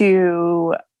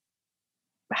to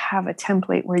have a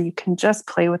template where you can just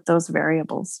play with those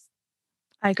variables.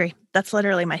 I agree. That's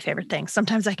literally my favorite thing.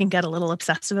 Sometimes I can get a little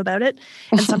obsessive about it,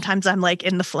 and sometimes I'm like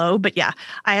in the flow. But yeah,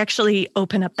 I actually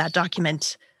open up that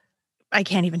document. I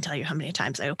can't even tell you how many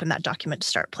times I open that document to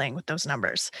start playing with those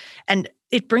numbers. And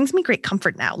it brings me great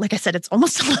comfort now. Like I said, it's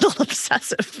almost a little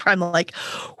obsessive where I'm like,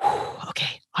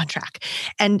 okay, on track.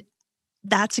 And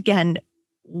that's, again,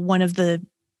 one of the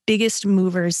biggest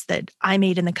movers that I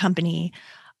made in the company,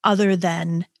 other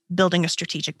than building a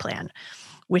strategic plan,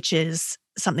 which is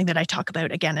something that I talk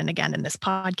about again and again in this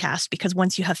podcast, because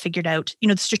once you have figured out,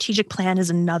 the strategic plan is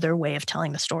another way of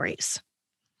telling the stories.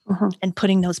 And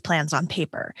putting those plans on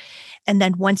paper. And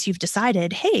then once you've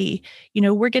decided, hey,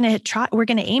 we're going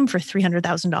to aim for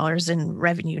 $300,000 in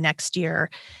revenue next year.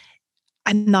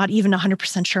 I'm not even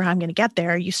 100% sure how I'm going to get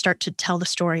there. You start to tell the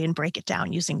story and break it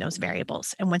down using those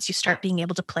variables. And once you start being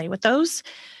able to play with those,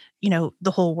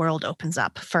 the whole world opens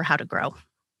up for how to grow.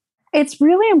 It's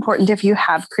really important, if you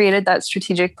have created that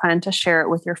strategic plan, to share it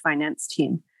with your finance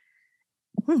team.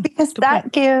 Because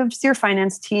that gives your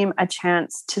finance team a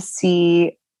chance to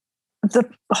see the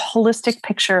holistic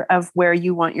picture of where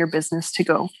you want your business to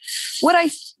go. What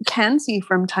I can see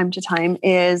from time to time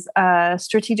is a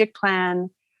strategic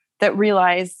plan that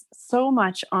relies so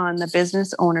much on the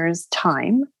business owner's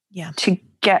time to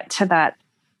get to that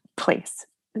place,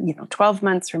 12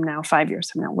 months from now, 5 years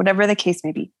from now, whatever the case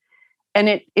may be. And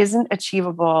it isn't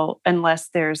achievable unless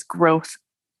there's growth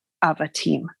of a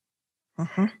team.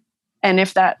 And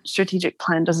if that strategic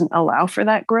plan doesn't allow for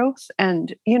that growth,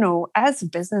 and, as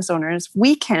business owners,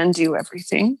 we can do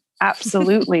everything.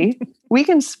 Absolutely. We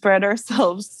can spread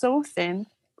ourselves so thin.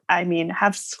 I mean,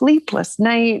 have sleepless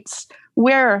nights,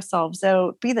 wear ourselves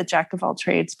out, be the jack of all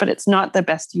trades, but it's not the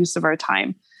best use of our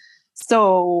time.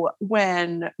 So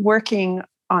when working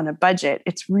on a budget,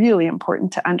 it's really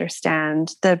important to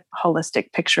understand the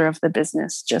holistic picture of the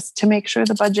business, just to make sure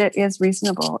the budget is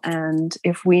reasonable. And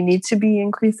if we need to be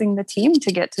increasing the team to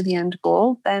get to the end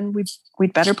goal, then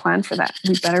we'd better plan for that.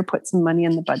 We'd better put some money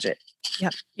in the budget.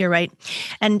 Yep, you're right.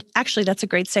 And actually, that's a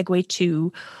great segue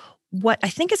to what I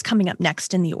think is coming up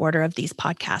next in the order of these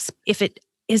podcasts. If it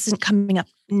isn't coming up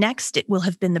next, it will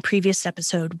have been the previous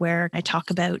episode where I talk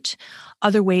about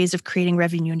other ways of creating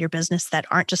revenue in your business that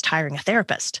aren't just hiring a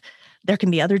therapist. There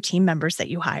can be other team members that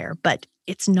you hire, but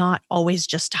it's not always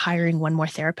just hiring one more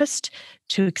therapist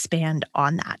to expand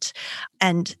on that.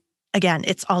 And again,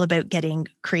 it's all about getting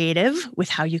creative with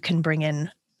how you can bring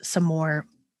in some more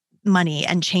money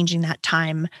and changing that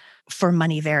time for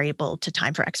money variable to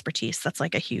time for expertise. That's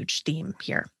like a huge theme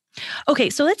here. Okay,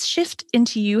 so let's shift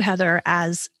into you, Heather,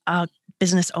 as a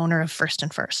business owner of First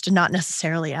and First, and not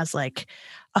necessarily as like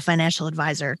a financial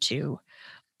advisor to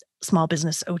small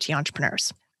business OT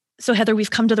entrepreneurs. So Heather,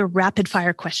 we've come to the rapid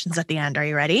fire questions at the end. Are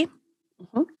you ready?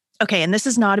 Okay, and this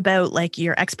is not about like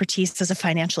your expertise as a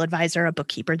financial advisor, a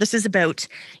bookkeeper. This is about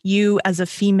you as a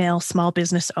female small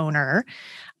business owner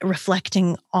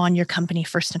reflecting on your company,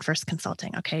 First and First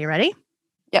Consulting. Okay, you ready?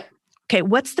 Yep. Okay,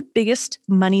 what's the biggest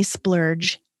money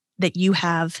splurge that you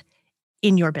have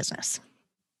in your business?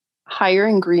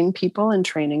 Hiring green people and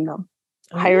training them.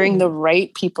 Hiring the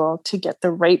right people to get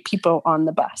the right people on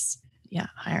the bus. Yeah,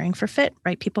 hiring for fit,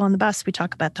 right people on the bus. We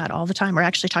talk about that all the time. We're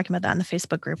actually talking about that in the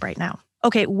Facebook group right now.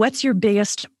 Okay, what's your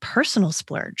biggest personal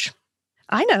splurge?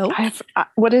 I know.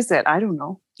 What is it? I don't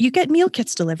know. You get meal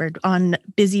kits delivered on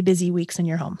busy weeks in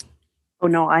your home. Oh,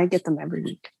 no, I get them every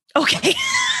week. Okay.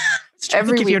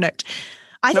 Every week.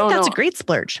 I think that's a great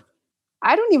splurge.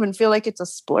 I don't even feel like it's a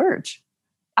splurge.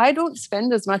 I don't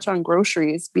spend as much on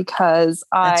groceries because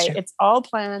it's all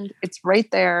planned. It's right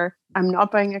there. I'm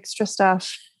not buying extra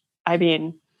stuff. I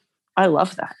mean, I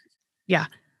love that. Yeah,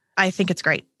 I think it's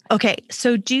great. Okay,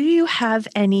 so do you have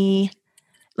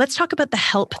let's talk about the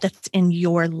help that's in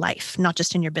your life, not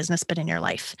just in your business, but in your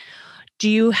life. Do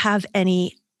you have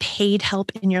any paid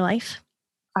help in your life?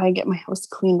 I get my house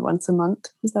cleaned once a month.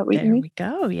 Is that what you mean? There we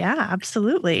go. Yeah,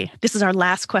 absolutely. This is our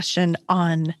last question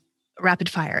on rapid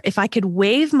fire. If I could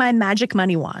wave my magic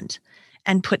money wand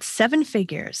and put 7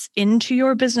 figures into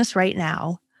your business right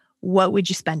now, what would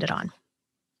you spend it on?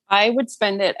 I would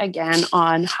spend it again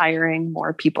on hiring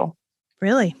more people.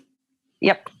 Really?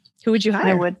 Yep. Who would you hire?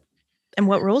 I would. And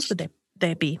what roles would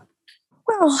they be?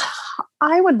 Well,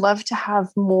 I would love to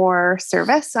have more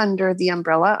service under the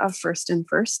umbrella of First and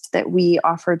First that we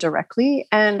offer directly.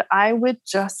 And I would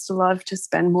just love to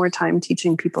spend more time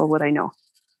teaching people what I know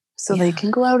so they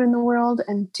can go out in the world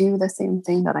and do the same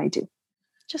thing that I do.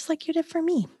 Just like you did for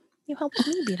me. You helped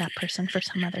me be that person for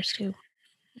some others too.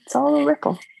 It's all a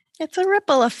ripple. It's a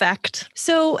ripple effect.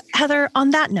 So, Heather,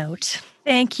 on that note,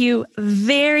 thank you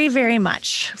very, very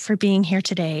much for being here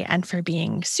today and for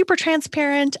being super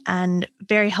transparent and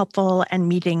very helpful and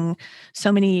meeting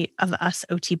so many of us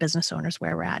OT business owners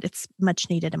where we're at. It's much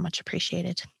needed and much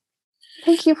appreciated.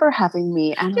 Thank you for having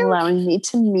me and allowing me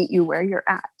to meet you where you're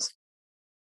at.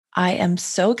 I am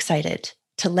so excited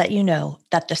to let you know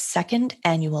that the second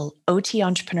annual OT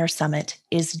Entrepreneur Summit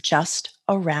is just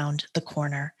around the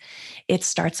corner. It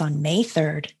starts on May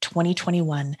 3rd,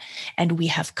 2021, and we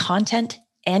have content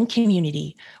and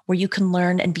community where you can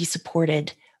learn and be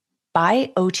supported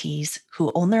by OTs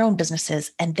who own their own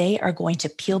businesses, and they are going to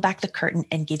peel back the curtain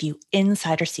and give you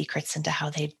insider secrets into how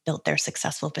they built their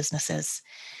successful businesses.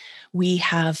 We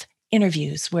have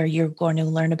interviews where you're going to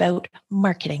learn about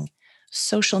marketing,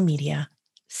 social media,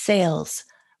 sales,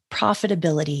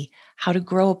 profitability, how to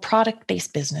grow a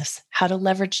product-based business, how to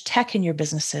leverage tech in your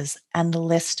businesses, and the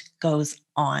list goes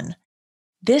on.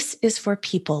 This is for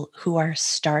people who are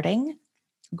starting,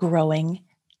 growing,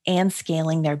 and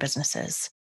scaling their businesses.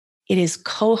 It is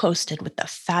co-hosted with the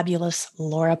fabulous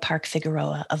Laura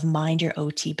Park-Figueroa of Mind Your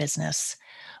OT Business.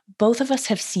 Both of us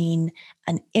have seen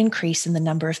an increase in the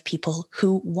number of people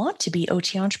who want to be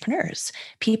OT entrepreneurs.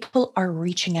 People are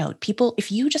reaching out.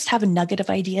 If you just have a nugget of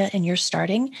idea and you're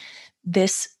starting,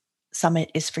 this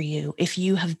summit is for you. If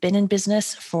you have been in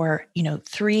business for,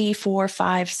 3, 4,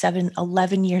 5, 7,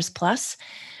 11 years plus,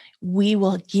 we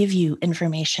will give you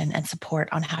information and support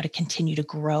on how to continue to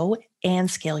grow and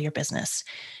scale your business.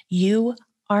 You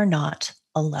are not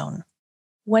alone.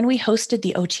 When we hosted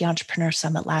the OT Entrepreneur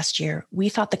Summit last year, we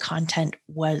thought the content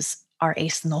was our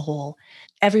ace in the hole.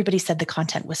 Everybody said the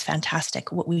content was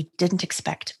fantastic. What we didn't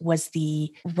expect was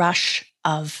the rush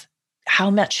of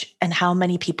how much and how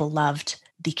many people loved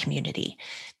the community.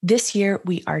 This year,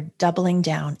 we are doubling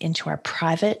down into our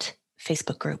private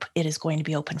Facebook group. It is going to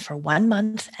be open for 1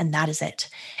 month, and that is it.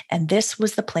 And this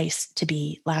was the place to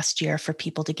be last year for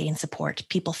people to gain support.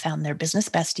 People found their business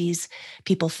besties.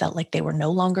 People felt like they were no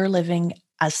longer living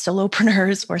as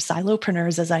solopreneurs or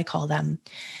silopreneurs, as I call them.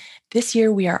 This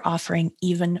year, we are offering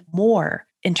even more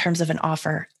in terms of an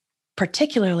offer,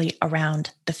 particularly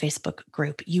around the Facebook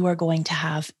group. You are going to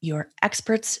have your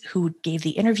experts who gave the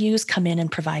interviews come in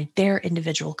and provide their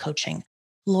individual coaching.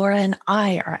 Laura and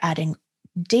I are adding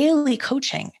daily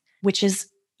coaching, which is,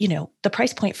 the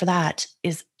price point for that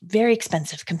is very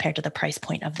expensive compared to the price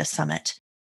point of the summit.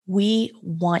 We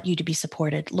want you to be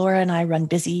supported. Laura and I run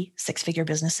busy 6-figure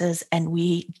businesses, and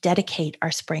we dedicate our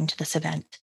spring to this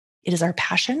event. It is our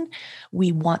passion.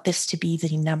 We want this to be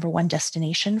the number one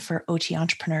destination for OT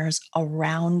entrepreneurs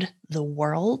around the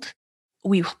world.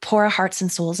 We pour our hearts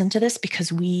and souls into this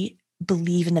because we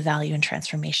believe in the value and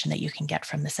transformation that you can get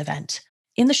from this event.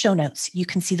 In the show notes, you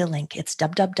can see the link. It's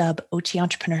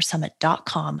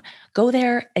www.otentrepreneurssummit.com. Go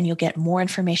there and you'll get more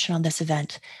information on this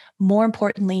event. More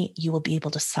importantly, you will be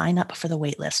able to sign up for the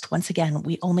waitlist. Once again,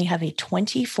 we only have a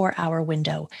 24-hour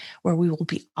window where we will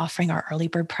be offering our early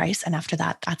bird price. And after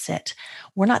that, that's it.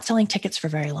 We're not selling tickets for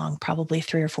very long, probably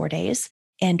 3 or 4 days.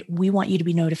 And we want you to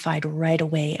be notified right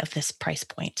away of this price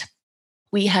point.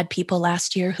 We had people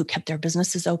last year who kept their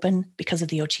businesses open because of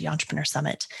the OT Entrepreneur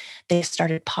Summit. They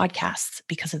started podcasts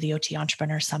because of the OT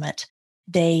Entrepreneur Summit.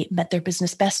 They met their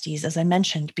business besties, as I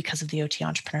mentioned, because of the OT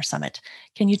Entrepreneur Summit.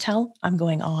 Can you tell? I'm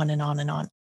going on and on and on.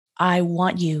 I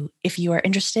want you, if you are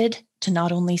interested, to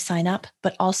not only sign up,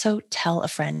 but also tell a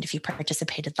friend. If you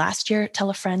participated last year,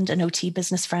 tell a friend, an OT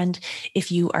business friend.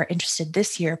 If you are interested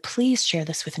this year, please share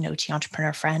this with an OT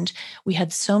entrepreneur friend. We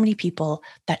had so many people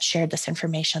that shared this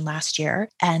information last year,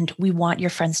 and we want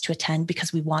your friends to attend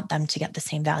because we want them to get the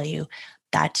same value.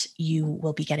 that you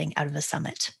will be getting out of the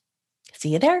summit. See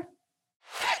you there.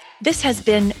 This has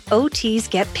been OTs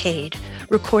Get Paid,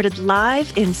 recorded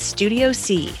live in Studio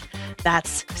C.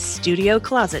 That's Studio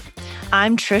Closet.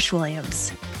 I'm Trish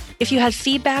Williams. If you had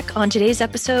feedback on today's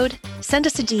episode, send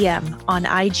us a DM on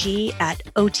IG at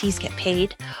OTs Get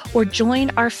Paid or join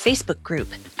our Facebook group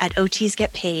at OTs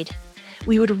Get Paid.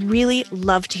 We would really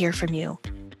love to hear from you.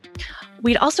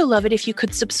 We'd also love it if you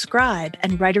could subscribe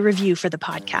and write a review for the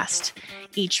podcast.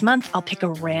 Each month, I'll pick a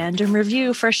random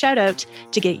review for a shout out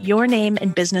to get your name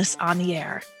and business on the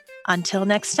air. Until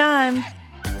next time.